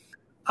 Yeah.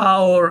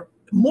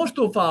 Most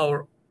of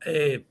our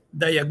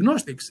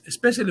diagnostics,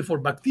 especially for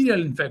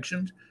bacterial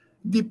infections,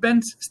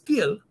 depends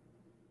still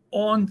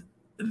on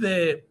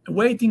the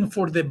waiting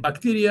for the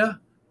bacteria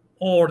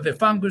or the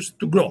fungus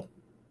to grow.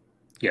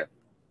 Yeah.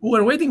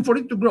 We're waiting for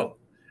it to grow.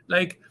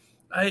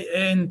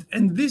 And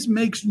this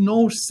makes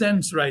no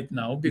sense right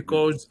now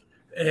because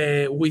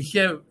we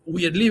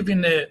live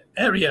in an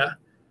area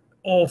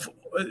of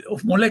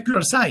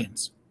molecular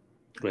science.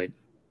 Right.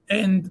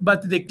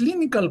 But the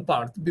clinical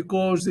part,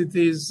 because it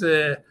is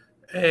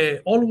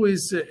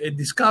always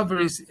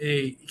discoveries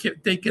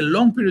take a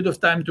long period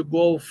of time to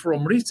go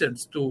from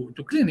research to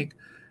clinic,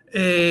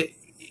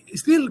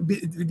 still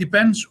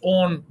depends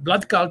on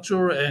blood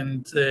culture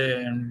and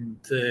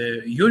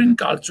urine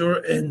culture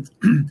and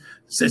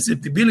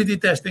susceptibility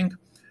testing.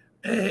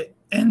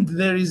 And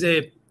there is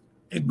a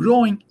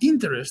growing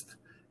interest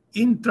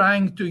in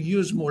trying to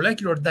use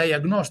molecular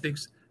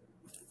diagnostics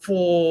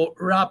for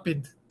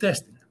rapid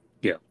testing.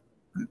 Yeah.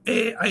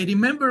 I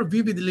remember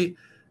vividly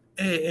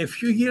a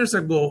few years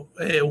ago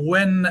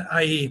when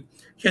I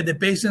had a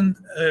patient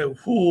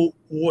who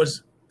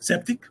was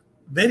septic,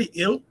 very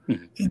ill,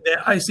 in the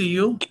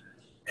ICU,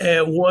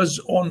 was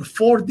on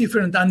 4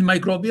 different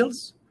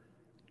antimicrobials.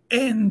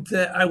 And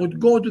I would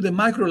go to the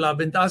micro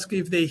lab and ask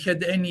if they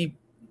had any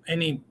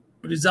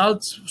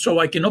results so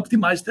I can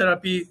optimize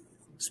therapy,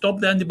 stop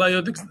the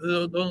antibiotics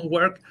that don't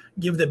work,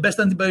 give the best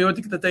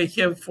antibiotic that I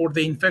have for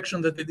the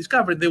infection that they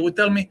discovered. They would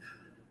tell me,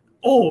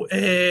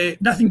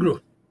 nothing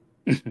grew.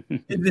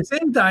 At the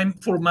same time,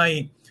 for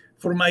my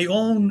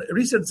own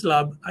research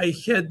lab, I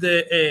had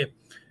a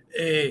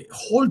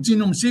whole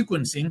genome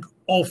sequencing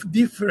of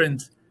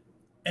different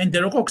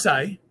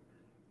enterococci,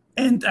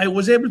 and I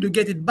was able to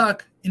get it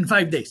back in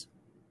 5 days.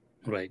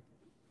 Right.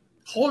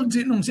 Whole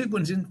genome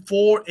sequencing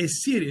for a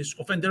series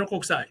of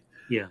enterococci.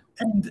 Yeah.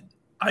 And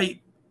it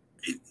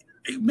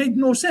made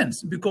no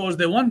sense because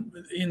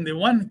in the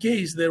one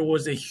case there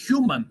was a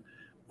human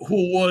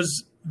who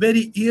was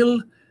very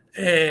ill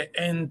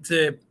and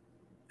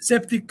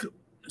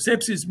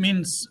sepsis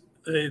means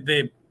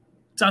the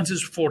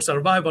chances for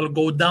survival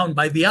go down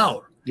by the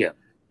hour. Yeah.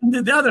 On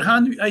the other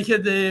hand, I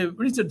had a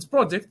research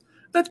project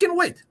that can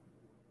wait.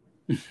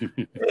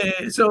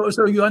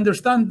 So you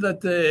understand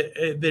that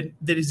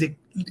there is a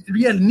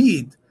real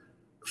need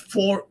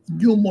for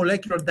new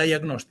molecular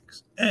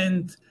diagnostics.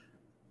 And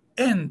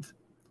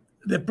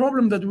the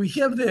problem that we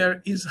have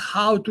there is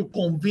how to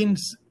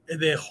convince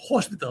the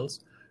hospitals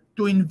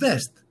to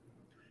invest.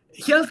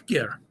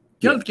 Healthcare,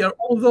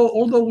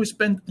 although we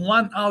spent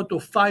 $1 out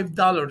of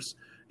 $5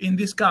 in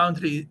this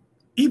country,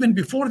 even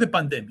before the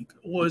pandemic,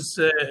 was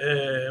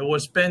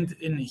spent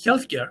in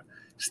healthcare,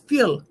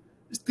 still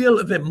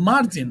the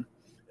margin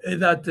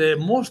that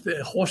most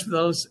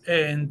hospitals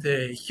and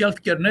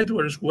healthcare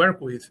networks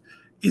work with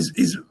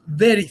is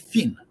very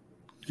thin.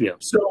 Yeah.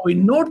 So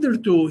in order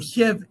to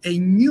have a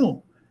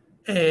new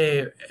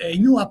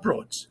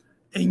approach,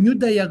 a new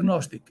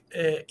diagnostic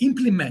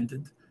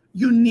implemented,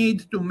 you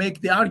need to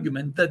make the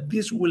argument that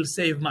this will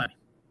save money.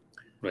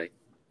 Right.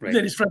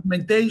 There is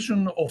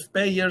fragmentation of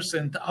payers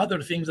and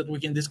other things that we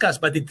can discuss,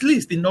 but at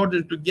least in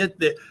order to get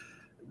the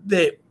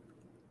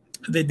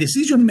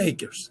decision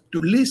makers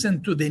to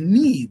listen to the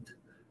need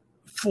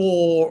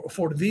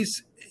for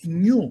this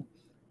new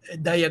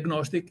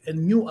diagnostic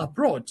and new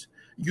approach,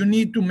 you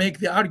need to make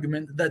the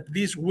argument that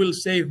this will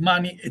save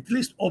money, at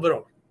least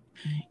overall.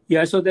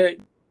 Yeah, so the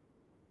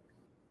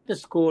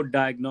score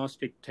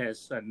diagnostic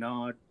tests are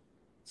not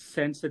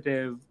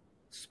sensitive,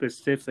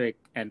 specific,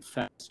 and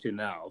fast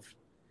enough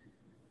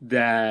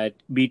that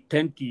we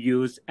tend to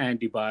use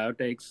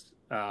antibiotics,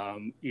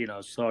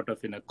 sort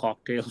of in a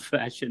cocktail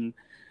fashion.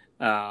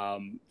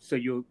 So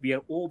we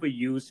are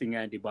overusing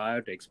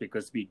antibiotics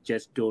because we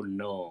just don't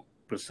know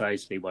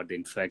precisely what the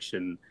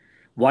infection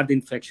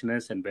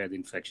is and where the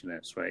infection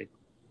is, right?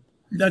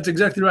 That's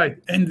exactly right.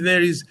 And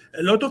there is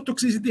a lot of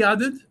toxicity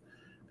added.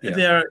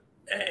 Yeah.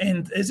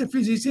 And as a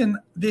physician,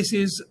 this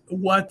is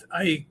what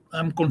I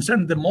am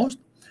concerned the most.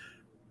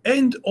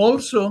 And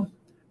also,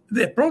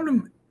 the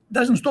problem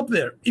doesn't stop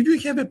there. If you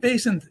have a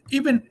patient,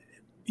 even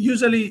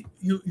usually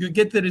you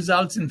get the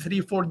results in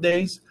 3-4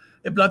 days.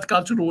 A blood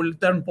culture will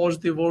turn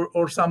positive,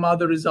 or some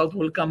other result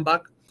will come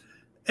back.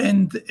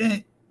 And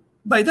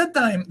by that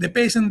time, the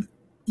patient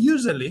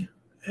usually,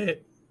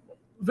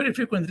 very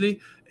frequently,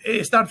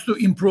 starts to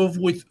improve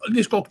with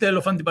this cocktail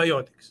of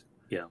antibiotics.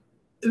 Yeah.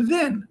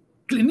 Then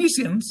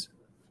clinicians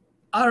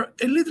are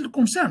a little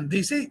concerned.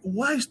 They say,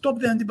 why stop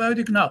the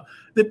antibiotic now?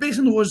 The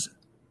patient was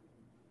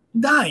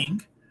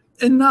dying,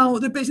 and now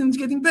the patient is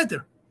getting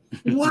better.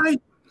 Why?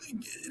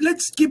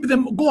 Let's keep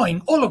them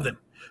going, all of them.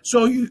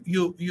 So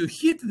you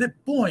hit the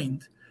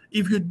point.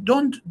 If you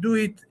don't do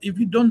it, if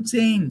you don't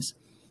change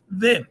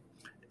the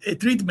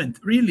treatment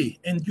really,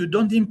 and you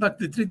don't impact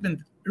the treatment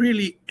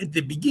really at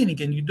the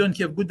beginning, and you don't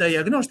have good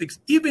diagnostics,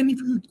 even if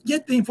you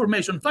get the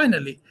information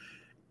finally,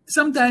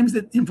 sometimes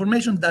that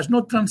information does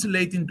not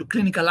translate into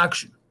clinical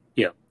action.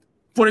 Yeah.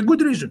 For a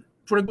good reason.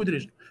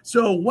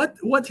 So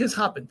what has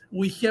happened?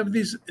 We have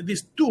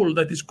this tool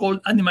that is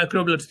called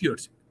antimicrobial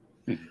stewardship.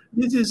 Mm-hmm.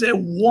 This is a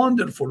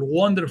wonderful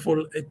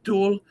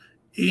tool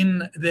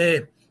in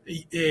the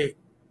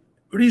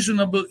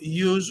reasonable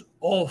use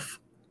of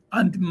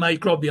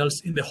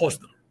antimicrobials in the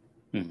hospital.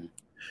 Mm-hmm.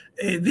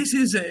 This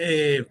is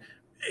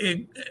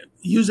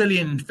usually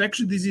in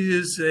infectious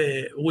diseases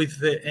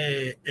with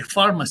a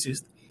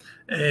pharmacist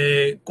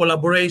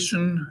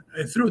collaboration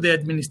through the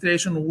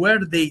administration,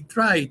 where they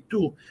try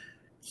to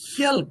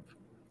help.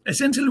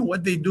 Essentially,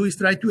 what they do is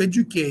try to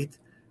educate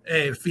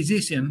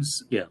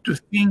physicians to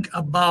think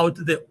about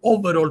the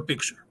overall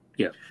picture.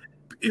 Yeah.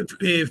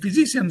 If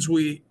physicians,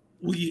 we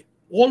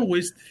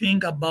always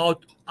think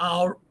about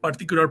our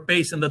particular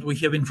patient that we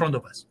have in front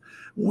of us.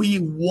 We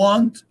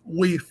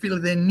feel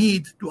the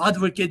need to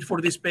advocate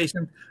for this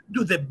patient,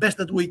 do the best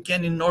that we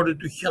can in order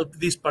to help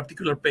this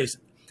particular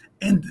patient.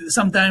 And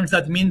sometimes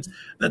that means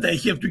that I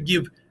have to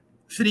give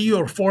 3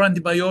 or 4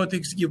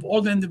 antibiotics, give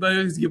all the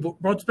antibiotics, give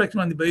broad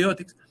spectrum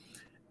antibiotics,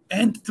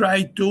 and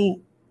try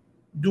to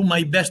do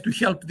my best to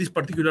help this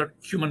particular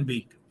human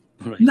being.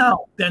 Right.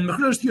 Now, the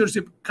antimicrobial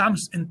stewardship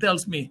comes and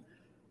tells me,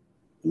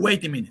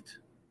 wait a minute.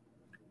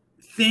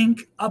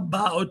 Think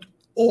about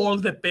all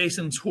the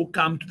patients who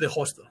come to the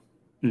hospital.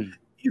 Mm.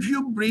 If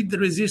you breed the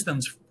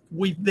resistance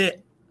with the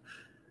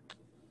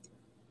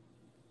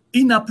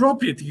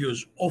inappropriate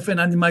use of an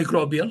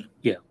antimicrobial,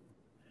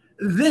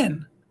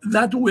 then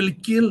that will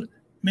kill,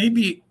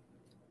 maybe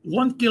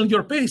won't kill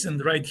your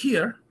patient right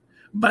here,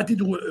 but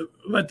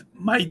but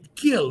might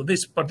kill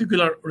this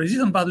particular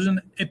resistant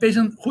pathogen, a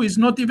patient who is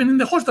not even in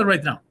the hospital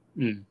right now.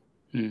 Mm.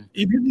 Mm.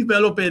 If you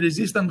develop a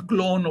resistant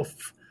clone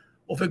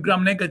of a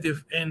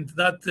gram-negative, and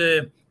that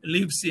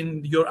lives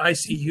in your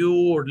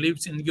ICU or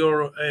lives in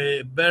your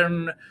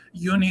burn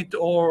unit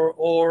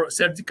or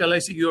surgical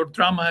ICU or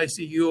trauma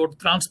ICU or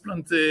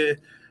transplant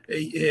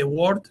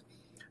ward,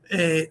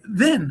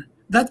 then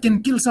that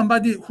can kill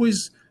somebody who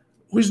is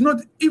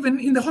not even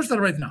in the hospital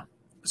right now.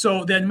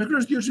 So the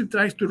antimicrobial stewardship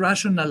tries to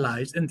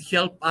rationalize and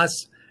help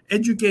us,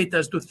 educate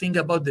us to think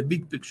about the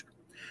big picture.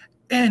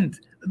 And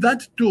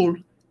that tool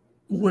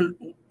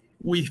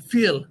we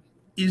feel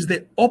is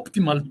the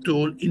optimal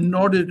tool in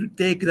order to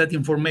take that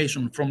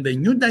information from the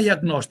new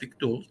diagnostic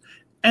tools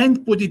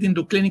and put it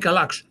into clinical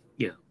action.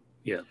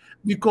 Yeah.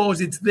 Because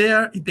it's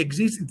there, it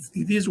exists,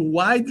 it is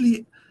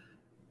widely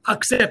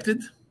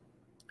accepted.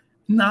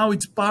 Now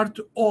it's part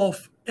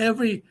of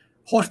every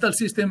hospital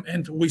system,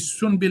 and we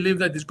soon believe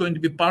that it's going to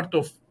be part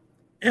of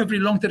every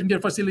long-term care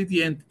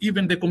facility and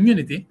even the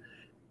community,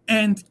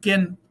 and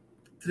can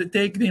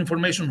take the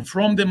information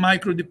from the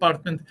micro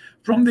department,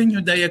 from the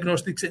new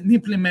diagnostics, and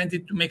implement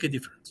it to make a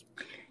difference.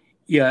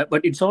 Yeah,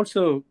 but it's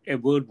also a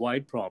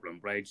worldwide problem,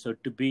 right? So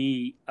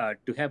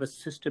to have a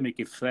systemic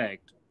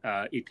effect,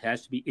 it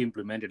has to be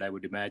implemented, I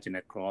would imagine,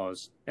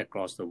 across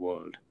the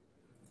world.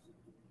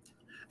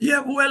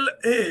 Yeah, well,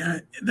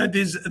 that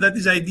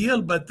is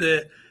ideal, but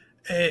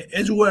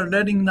as we're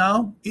learning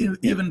now,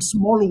 even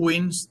small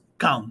wins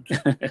count.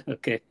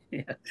 Okay.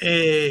 Yeah.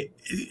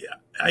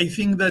 I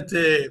think that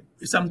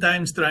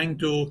sometimes trying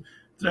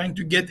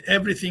to get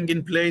everything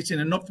in place in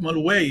an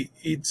optimal way,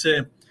 it's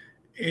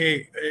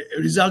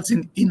results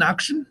in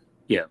inaction.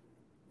 Yeah.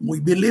 We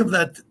believe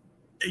that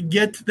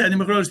get the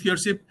antimicrobial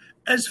stewardship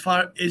as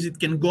far as it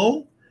can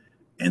go,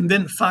 and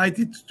then fight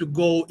it to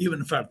go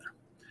even further.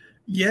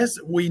 Yes,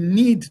 we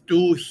need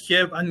to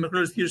have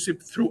antimicrobial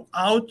stewardship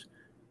throughout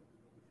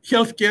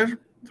healthcare,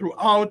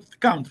 throughout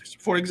countries.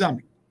 For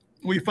example,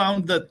 we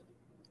found that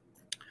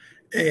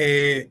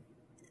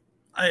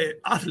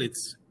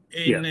athletes,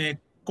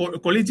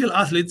 collegial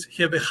athletes,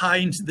 have a high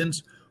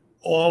incidence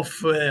of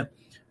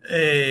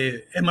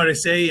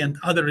MRSA and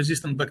other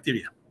resistant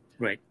bacteria.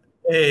 Right.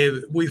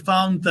 We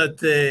found that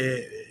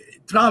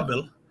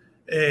travel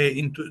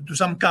to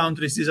some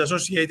countries is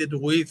associated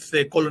with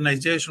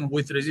colonization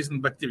with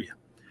resistant bacteria.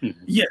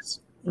 Mm-hmm.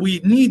 Yes,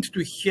 we need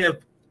to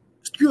have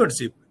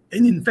stewardship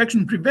and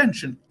infection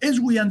prevention as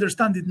we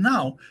understand it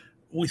now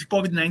with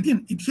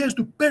COVID-19. It has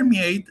to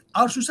permeate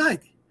our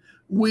society.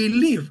 We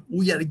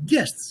are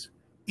guests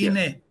in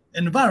an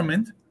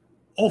environment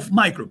of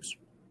microbes.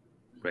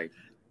 Right.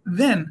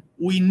 then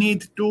we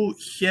need to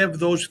have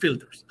those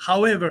filters.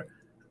 However,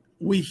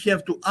 we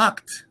have to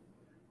act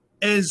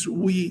as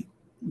we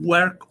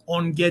work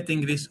on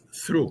getting this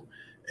through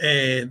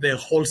the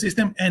whole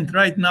system. And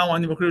right now,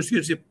 antimicrobial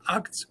stewardship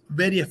acts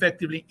very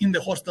effectively in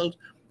the hospitals.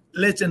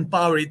 Let's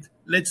empower it.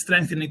 Let's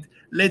strengthen it.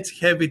 Let's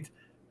have it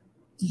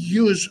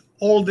use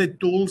all the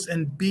tools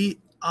and be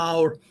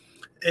our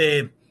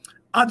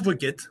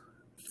advocate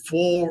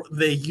for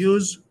the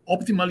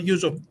optimal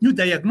use of new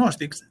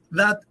diagnostics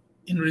that,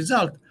 in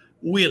result,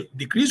 will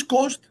decrease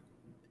cost,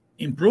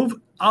 improve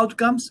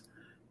outcomes,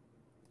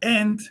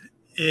 and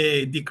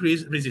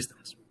decrease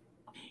resistance.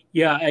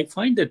 Yeah, I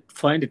find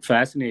it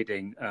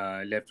fascinating,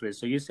 Eleftherios.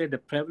 So you said the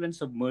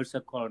prevalence of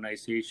MRSA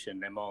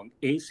colonization among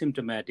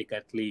asymptomatic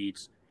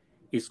athletes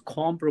is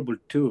comparable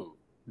to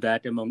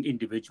that among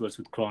individuals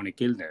with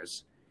chronic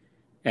illness,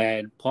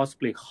 and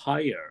possibly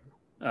higher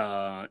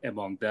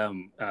among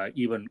them,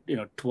 even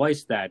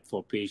twice that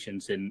for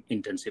patients in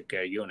intensive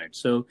care units.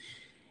 So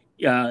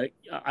I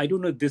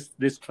don't know if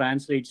this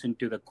translates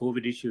into the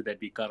COVID issue that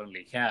we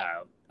currently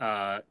have.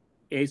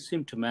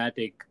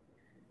 Asymptomatic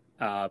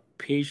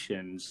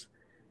patients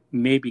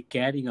may be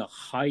carrying a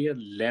higher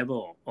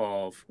level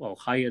of or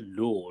higher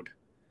load.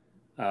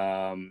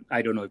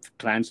 I don't know if it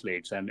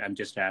translates. I'm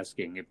just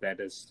asking if that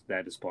is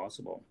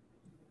possible.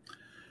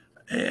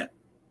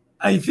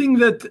 I think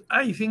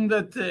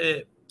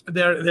that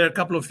there are a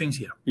couple of things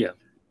here. Yeah,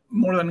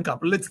 more than a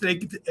couple. Let's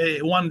take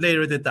it one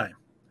layer at a time.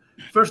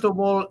 First of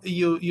all,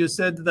 you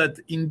said that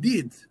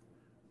indeed,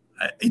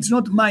 it's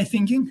not my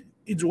thinking;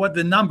 it's what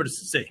the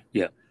numbers say.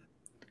 Yeah.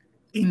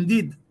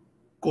 Indeed,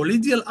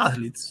 collegial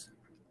athletes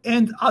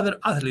and other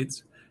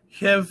athletes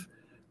have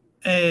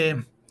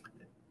a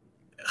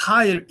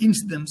higher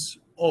incidence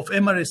of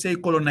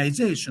MRSA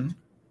colonization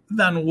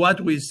than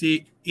what we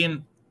see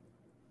in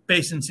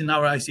patients in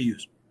our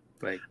ICUs.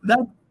 Right.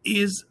 That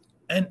is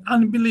an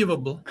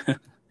unbelievable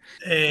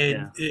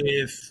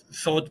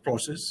thought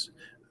process.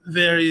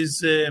 There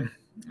is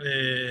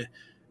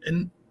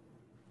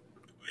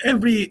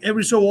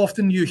every so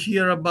often you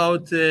hear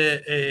about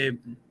a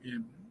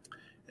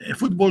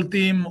football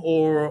team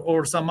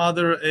or some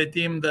other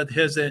team that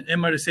has an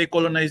MRSA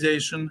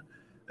colonization.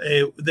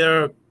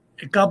 There are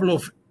a couple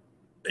of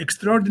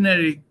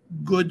extraordinary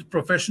good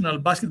professional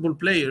basketball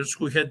players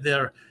who had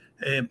their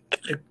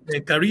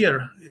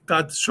career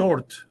cut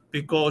short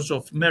because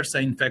of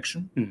MRSA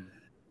infection.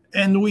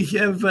 And we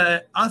have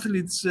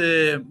athletes,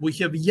 we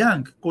have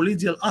young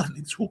collegial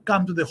athletes who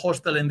come to the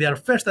hospital and their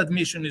first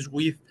admission is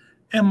with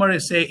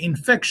MRSA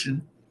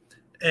infection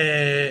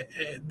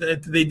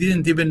that they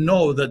didn't even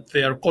know that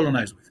they are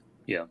colonized with.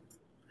 Yeah.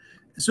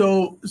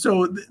 So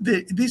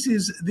this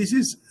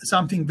is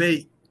something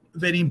very,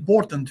 very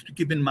important to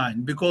keep in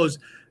mind, because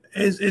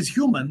as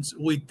humans,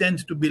 we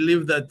tend to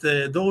believe that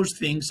those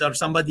things are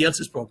somebody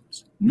else's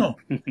problems. No,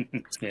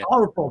 it's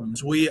our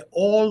problems. We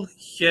all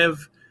have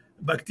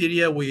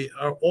bacteria. We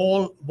are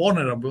all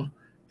vulnerable,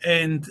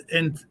 and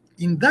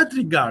in that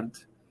regard,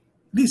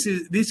 this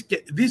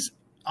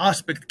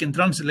aspect can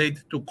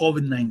translate to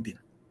COVID-19.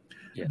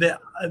 Yeah.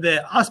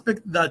 The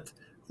aspect that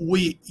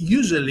we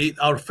usually,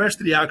 our first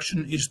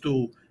reaction is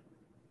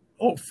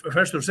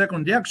first or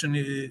second reaction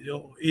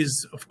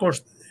is, of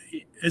course,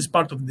 as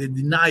part of the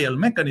denial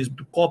mechanism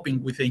to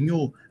coping with a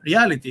new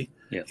reality,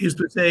 is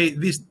to say,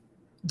 this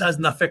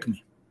doesn't affect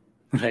me.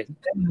 Right.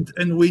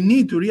 And we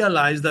need to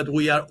realize that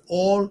we are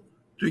all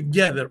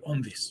together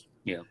on this.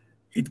 Yeah.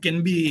 It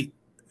can be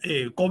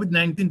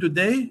COVID-19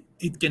 today.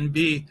 It can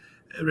be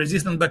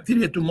resistant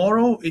bacteria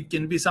tomorrow. It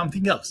can be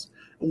something else.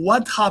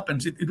 What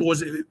happens? It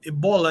was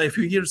Ebola a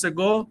few years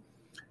ago,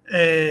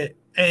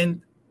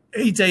 and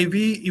HIV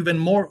even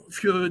more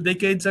few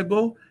decades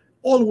ago.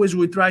 Always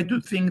we try to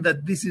think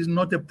that this is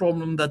not a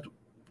problem that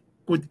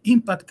could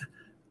impact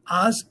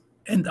us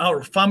and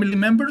our family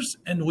members,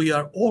 and we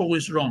are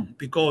always wrong,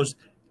 because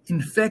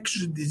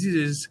infectious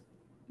diseases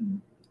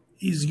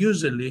is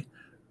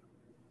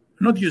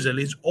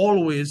it's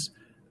always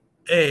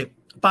a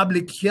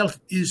public health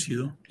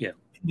issue in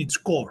its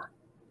core.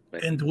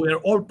 Right. And we're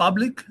all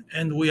public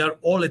and we are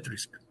all at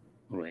risk.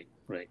 Right.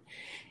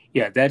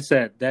 Yeah, that's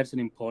an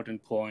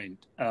important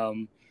point.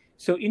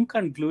 So in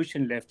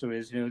conclusion,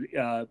 Eleftherios,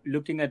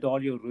 looking at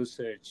all your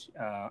research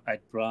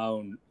at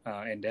Brown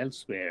and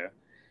elsewhere,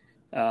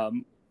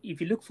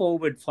 if you look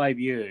forward 5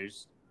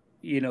 years,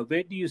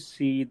 where do you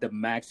see the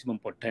maximum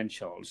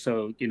potential?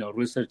 So,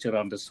 research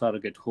around the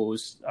surrogate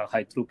host,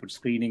 high throughput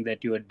screening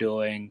that you are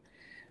doing,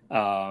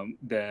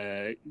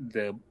 the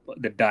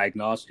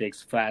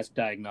diagnostics, fast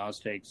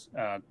diagnostics,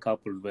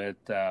 coupled with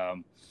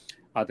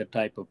other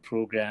type of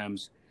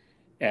programs,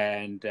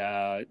 and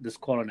this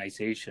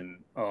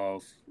colonization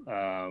of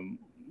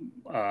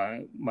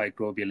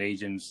microbial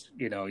agents,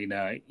 in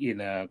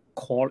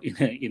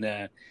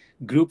a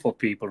group of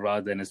people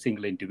rather than a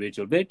single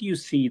individual. Where do you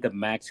see the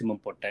maximum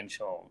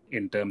potential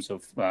in terms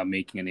of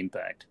making an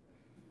impact?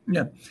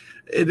 Yeah,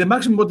 the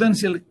maximum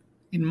potential,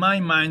 in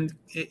my mind,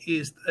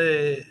 is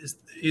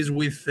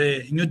with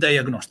new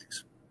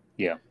diagnostics.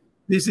 Yeah,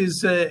 this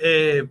is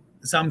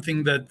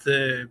something that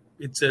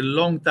It's a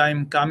long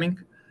time coming,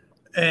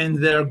 and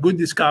there are good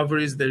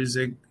discoveries. There is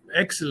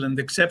excellent,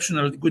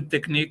 exceptional, good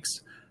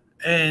techniques,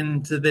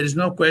 and there is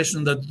no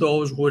question that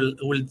those will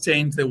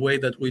change the way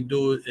that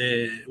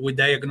we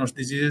diagnose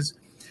diseases.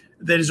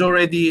 There is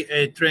already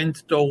a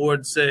trend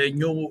towards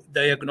new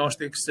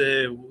diagnostics.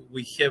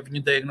 We have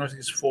new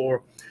diagnostics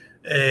for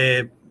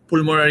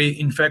pulmonary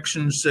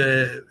infections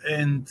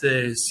and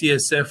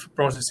CSF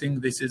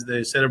processing. This is the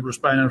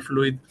cerebrospinal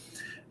fluid.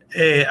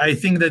 I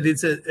think that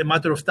it's a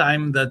matter of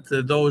time that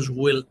those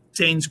will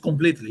change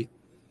completely.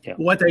 Yeah.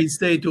 What I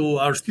say to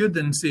our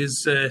students is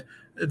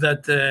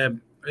that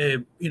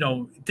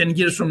 10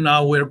 years from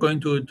now, they are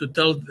going to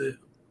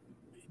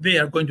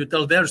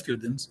tell their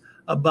students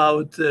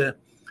about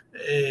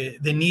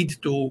the need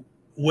to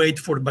wait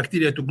for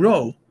bacteria to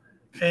grow,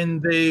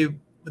 and they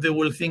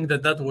will think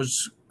that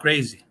was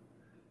crazy.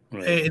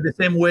 Right. In the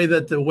same way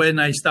that when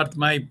I start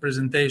my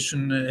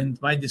presentation and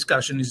my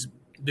discussion is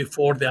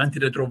before the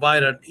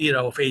antiretroviral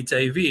era of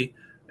HIV,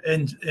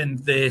 and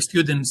the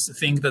students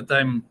think that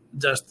I'm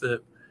just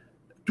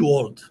too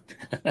old.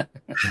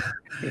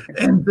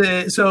 And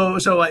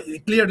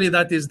clearly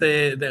that is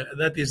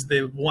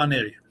the one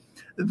area.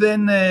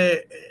 Then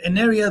an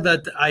area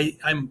that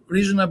I'm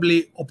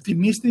reasonably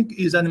optimistic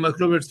is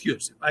antimicrobial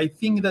stewardship. I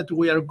think that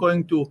we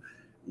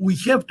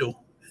have to,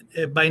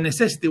 by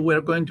necessity, we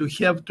are going to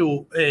have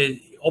to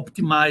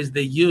optimize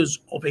the use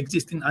of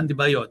existing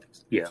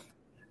antibiotics. Yeah.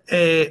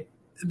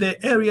 The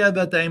area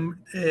that I'm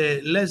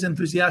less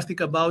enthusiastic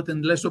about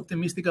and less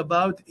optimistic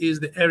about is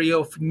the area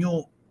of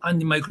new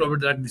antimicrobial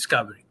drug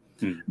discovery.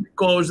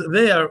 Because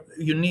there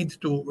you need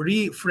to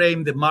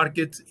reframe the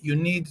market, you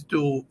need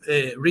to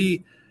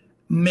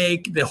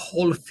remake the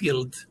whole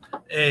field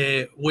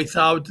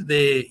without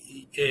the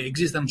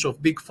existence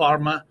of big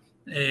pharma,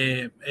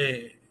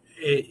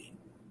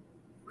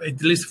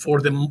 at least for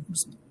the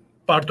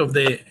part of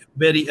the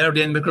very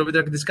early antimicrobial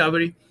drug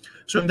discovery.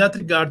 So in that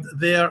regard,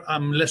 there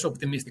I'm less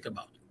optimistic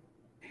about.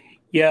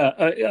 Yeah,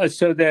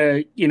 so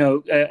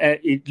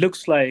it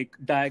looks like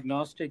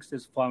diagnostics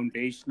is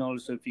foundational.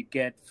 So if you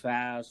get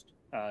fast,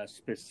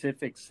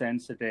 specific,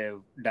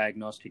 sensitive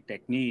diagnostic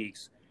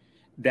techniques,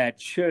 that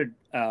should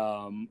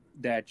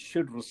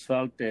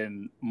result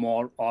in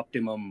more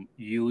optimum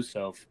use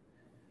of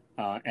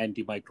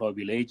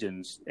antimicrobial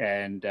agents,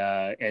 and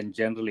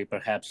generally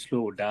perhaps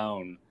slow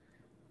down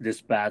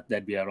this path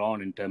that we are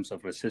on in terms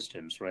of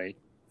resistance, right?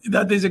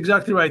 That is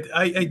exactly right.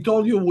 I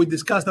told you we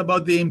discussed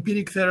about the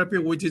empiric therapy,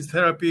 which is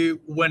therapy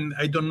when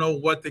I don't know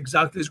what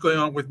exactly is going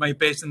on with my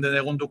patient and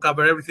I want to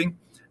cover everything.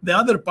 The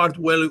other part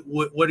where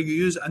you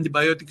use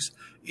antibiotics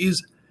is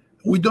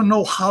we don't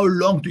know how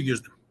long to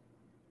use them.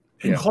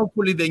 And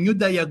hopefully the new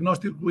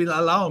diagnostic will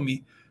allow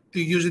me to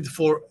use it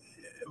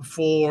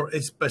for a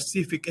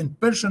specific and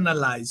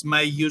personalize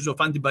my use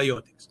of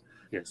antibiotics.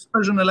 Yes.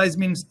 Personalized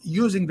means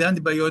using the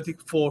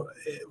antibiotic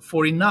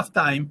for enough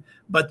time,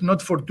 but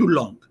not for too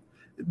long.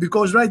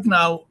 Because right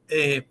now,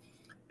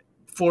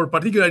 for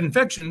particular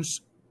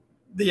infections,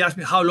 they ask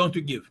me how long to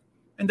give.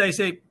 And I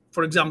say,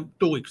 for example,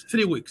 2 weeks,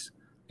 3 weeks.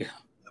 Yeah.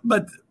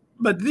 But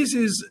this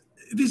is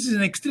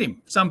an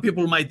extreme. Some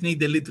people might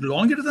need a little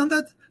longer than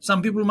that.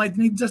 Some people might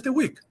need just a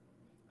week.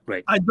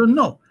 Right. I don't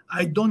know.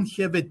 I don't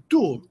have a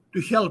tool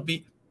to help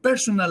me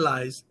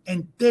personalize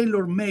and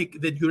tailor-make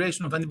the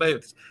duration of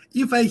antibiotics.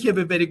 If I have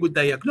a very good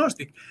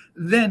diagnostic,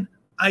 then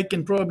I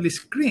can probably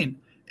screen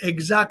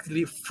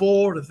exactly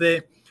for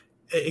the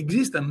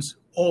existence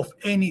of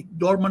any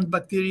dormant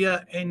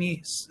bacteria, any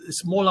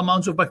small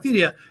amounts of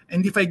bacteria,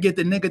 and if I get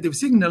a negative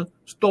signal,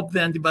 stop the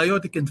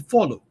antibiotic and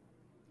follow.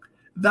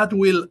 That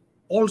will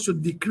also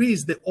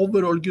decrease the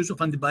overall use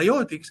of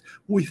antibiotics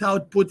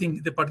without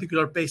putting the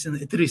particular patient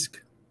at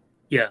risk.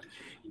 Yeah.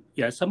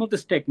 Some of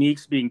these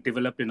techniques being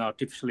developed in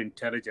artificial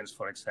intelligence,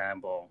 for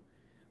example,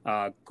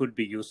 could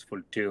be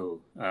useful too.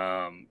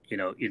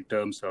 In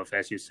terms of,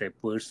 as you say,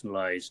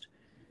 personalized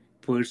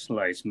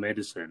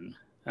medicine.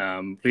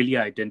 Really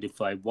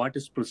identify what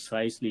is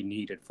precisely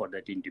needed for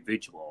that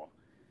individual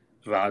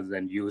rather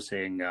than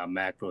using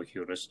macro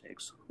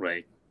heuristics,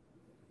 right?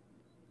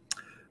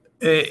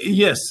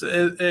 Yes.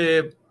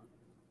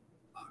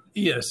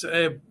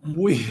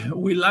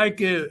 We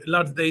like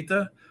large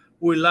data.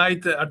 We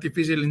like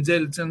artificial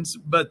intelligence.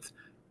 But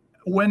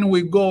when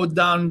we go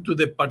down to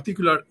the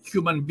particular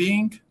human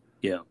being,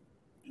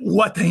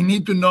 what I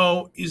need to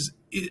know is,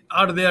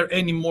 are there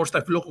any more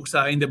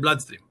staphylococci in the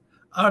bloodstream?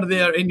 Are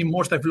there any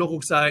more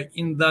staphylococci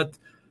in that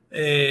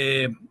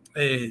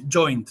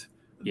joint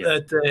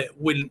that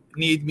will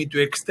need me to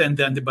extend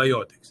the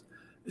antibiotics?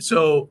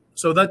 So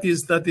that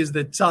is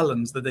the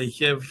challenge that I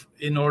have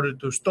in order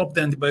to stop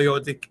the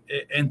antibiotic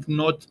and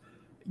not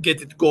get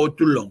it go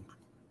too long.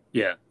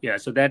 Yeah.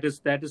 So that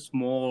is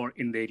more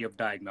in the area of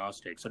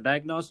diagnostics. So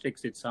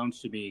diagnostics, it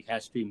sounds to me,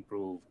 has to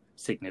improve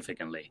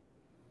significantly.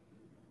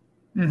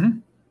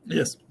 Mm-hmm.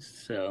 Yes.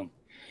 So.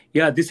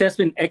 Yeah, this has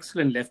been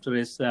excellent,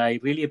 Eleftherios. I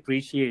really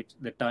appreciate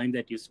the time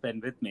that you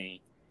spend with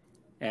me,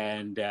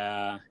 and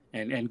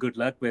good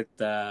luck with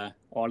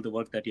all the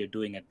work that you're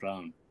doing at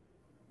Brown.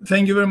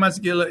 Thank you very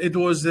much, Gill. It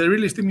was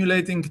really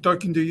stimulating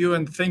talking to you,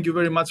 and thank you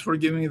very much for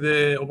giving me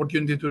the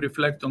opportunity to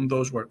reflect on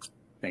those works.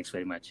 Thanks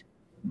very much.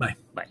 Bye.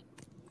 Bye.